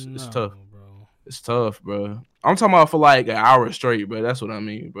football, bro. It's tough. Bro. It's tough, bro. I'm talking about for like an hour straight, bro. That's what I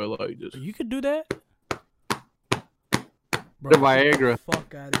mean, bro. Like just You could do that. The Viagra. Get the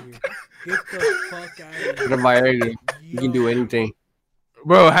fuck out of here. Get the fuck out of here. The Viagra. You can do anything.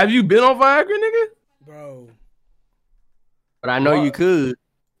 Bro, have you been on Viagra, nigga? Bro. But I know you could.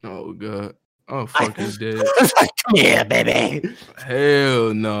 Oh god. Oh fuck is dead. Yeah, baby.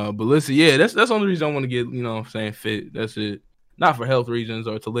 Hell no. But listen, yeah, that's the only reason I want to get, fit. That's it. Not for health reasons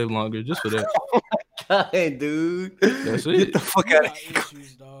or to live longer, just for that. God, dude. That's it. Get the fuck out of here.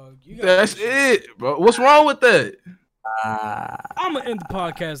 Issues, dog. That's it, bro. What's wrong with that? I'm gonna end the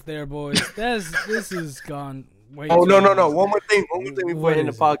podcast there, boys. This is gone. Wait. Oh no. One more thing before What we end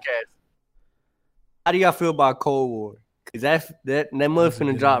the is it? podcast. How do y'all feel about Cold War? Cause that mud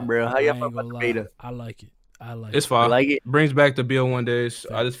finna drop, bro. How y'all feel about the beta? I like it. It's fine. I like it. Brings back the BO1 days.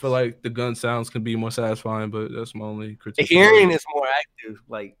 I just feel like the gun sounds can be more satisfying, but that's my only The critique. hearing is more active,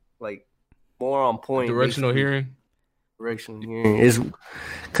 like more on point. Directional basically. hearing. Directional hearing is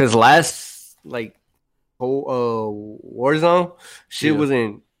because last whole Warzone shit Yeah.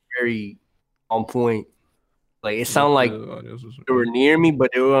 wasn't very on point. Like it sounded like Audio was- they were near me, but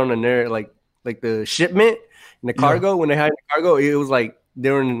they were on the nerve. Like like the shipment and the cargo. When they had the cargo, it was like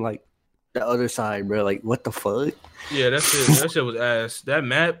they were in like the other side, bro. Like, what the fuck? Yeah, that's it. That shit was ass. That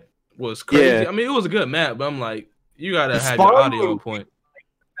map was crazy. Yeah. I mean, it was a good map, but I'm like, you gotta The have your spawn audio on point.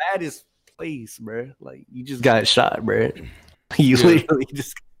 Baddest place, bro. Like, you just got shot, bro. You Yeah. literally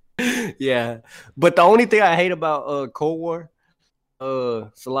just, yeah. But the only thing I hate about Cold War,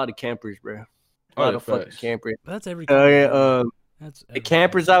 it's a lot of campers, bro. A lot of fucking facts. campers. That's every. The That's every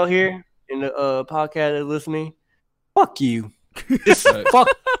campers out here in the podcast that's listening, fuck you. Just Facts. fuck.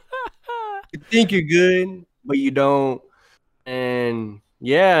 You think you're good, but you don't. And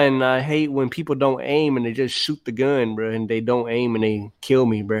yeah, and I hate when people don't aim and they just shoot the gun, bro, and they don't aim and they kill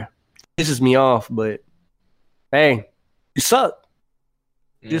me, bro. Pisses me off, but hey, you suck.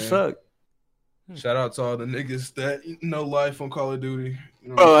 You just Yeah. suck. Shout out to all the niggas that know life on Call of Duty. You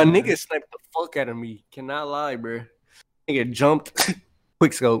know Bro, what a I'm saying? nigga sniped the fuck out of me. Cannot lie, bro. Nigga jumped.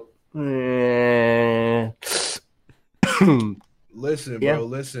 Quick scope. Listen, Yeah. bro,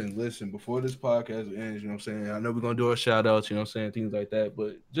 listen. Before this podcast ends, you know what I'm saying? I know we're gonna do our shout outs, you know what I'm saying, things like that.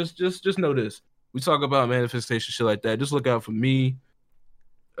 But just know this. We talk about manifestation, shit like that. Just look out for me.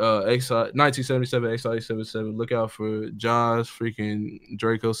 1977, XI77. Look out for Josh, freaking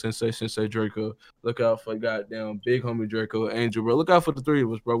Draco, Sensei Draco. Look out for goddamn Big Homie Draco, Angel, bro. Look out for the three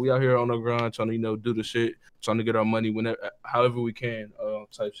of us, bro. We out here on the grind trying to, do the shit, trying to get our money whenever, however we can,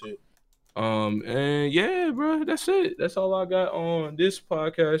 type shit. And yeah, bro, that's it. That's all I got on this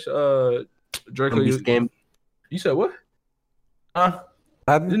podcast. Draco, you said what? Huh?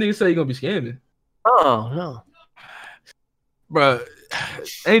 This nigga say you gonna be scamming, Oh, no. bro.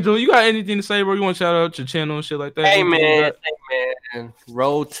 Angel, you got anything to say, bro? You want to shout out your channel and shit like that? Hey, Anything you man. got?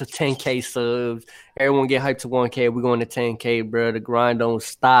 Road to 10K subs. Everyone get hyped to 1K. We're going to 10K, bro. The grind don't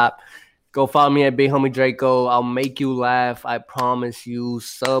stop. Go follow me at Big Homie Draco. I'll make you laugh. I promise you.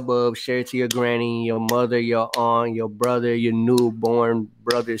 Sub up, share it to your granny, your mother, your aunt, your brother, your newborn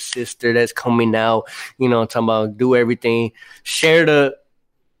brother, sister that's coming out. You know what I'm talking about? Do everything. Share the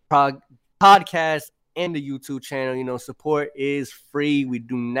podcast and the YouTube channel. Support is free. We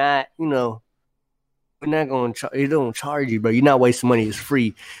do not, we're not going to it don't charge you, bro. You're not wasting money. It's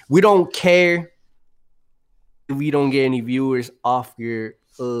free. We don't care if we don't get any viewers off your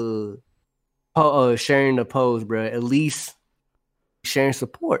sharing the post, bro. At least sharing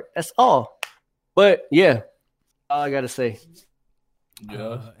support. That's all. But yeah, all I gotta say.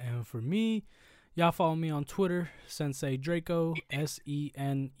 Yeah. And for me, y'all follow me on Twitter, Sensei Draco,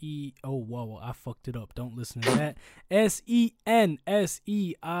 Seneo. I fucked it up. Don't listen to that.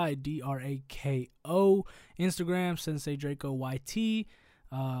 SENSEIDRAKO. Instagram, Sensei Draco YT.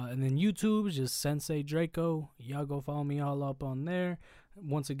 And then YouTube is just Sensei Draco. Y'all go follow me all up on there.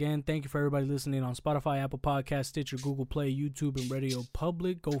 Once again, thank you for everybody listening on Spotify, Apple Podcasts, Stitcher, Google Play, YouTube, and Radio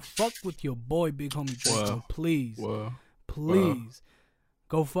Public. Go fuck with your boy, Big Homie Draco, Wow. please. Wow. Please.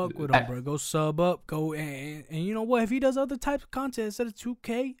 Go fuck with him, bro. Go sub up. Go and you know what? If he does other types of content instead of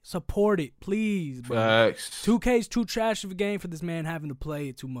 2K, support it, please, bro. Facts. 2K is too trash of a game for this man having to play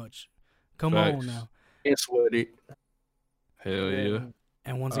it too much. Come Facts. on now. It's what it. Hell yeah.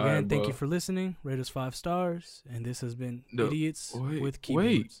 And once All again, right, thank bro. you for listening. Rate us 5 stars. And this has been No, Idiots wait, with Keyboards.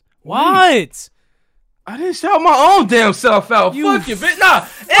 wait. What? I didn't shout my own damn self out. You Fuck it, bitch. Nah,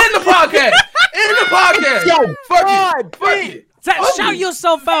 end the podcast. End the podcast. Yo, Fuck God, it. Fuck it. Shout Fuck it.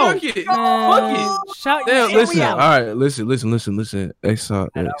 yourself out. Fuck it. Man, Fuck it. Shout Damn, yourself listen. out. All right, listen.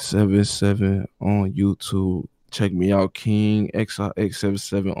 XRX77 on YouTube. Check me out, King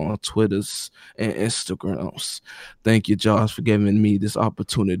XRX77 on Twitters and Instagrams. Thank you, Josh, for giving me this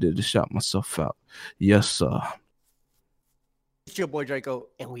opportunity to shout myself out. Yes, sir. It's your boy Draco,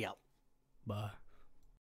 and we out. Bye.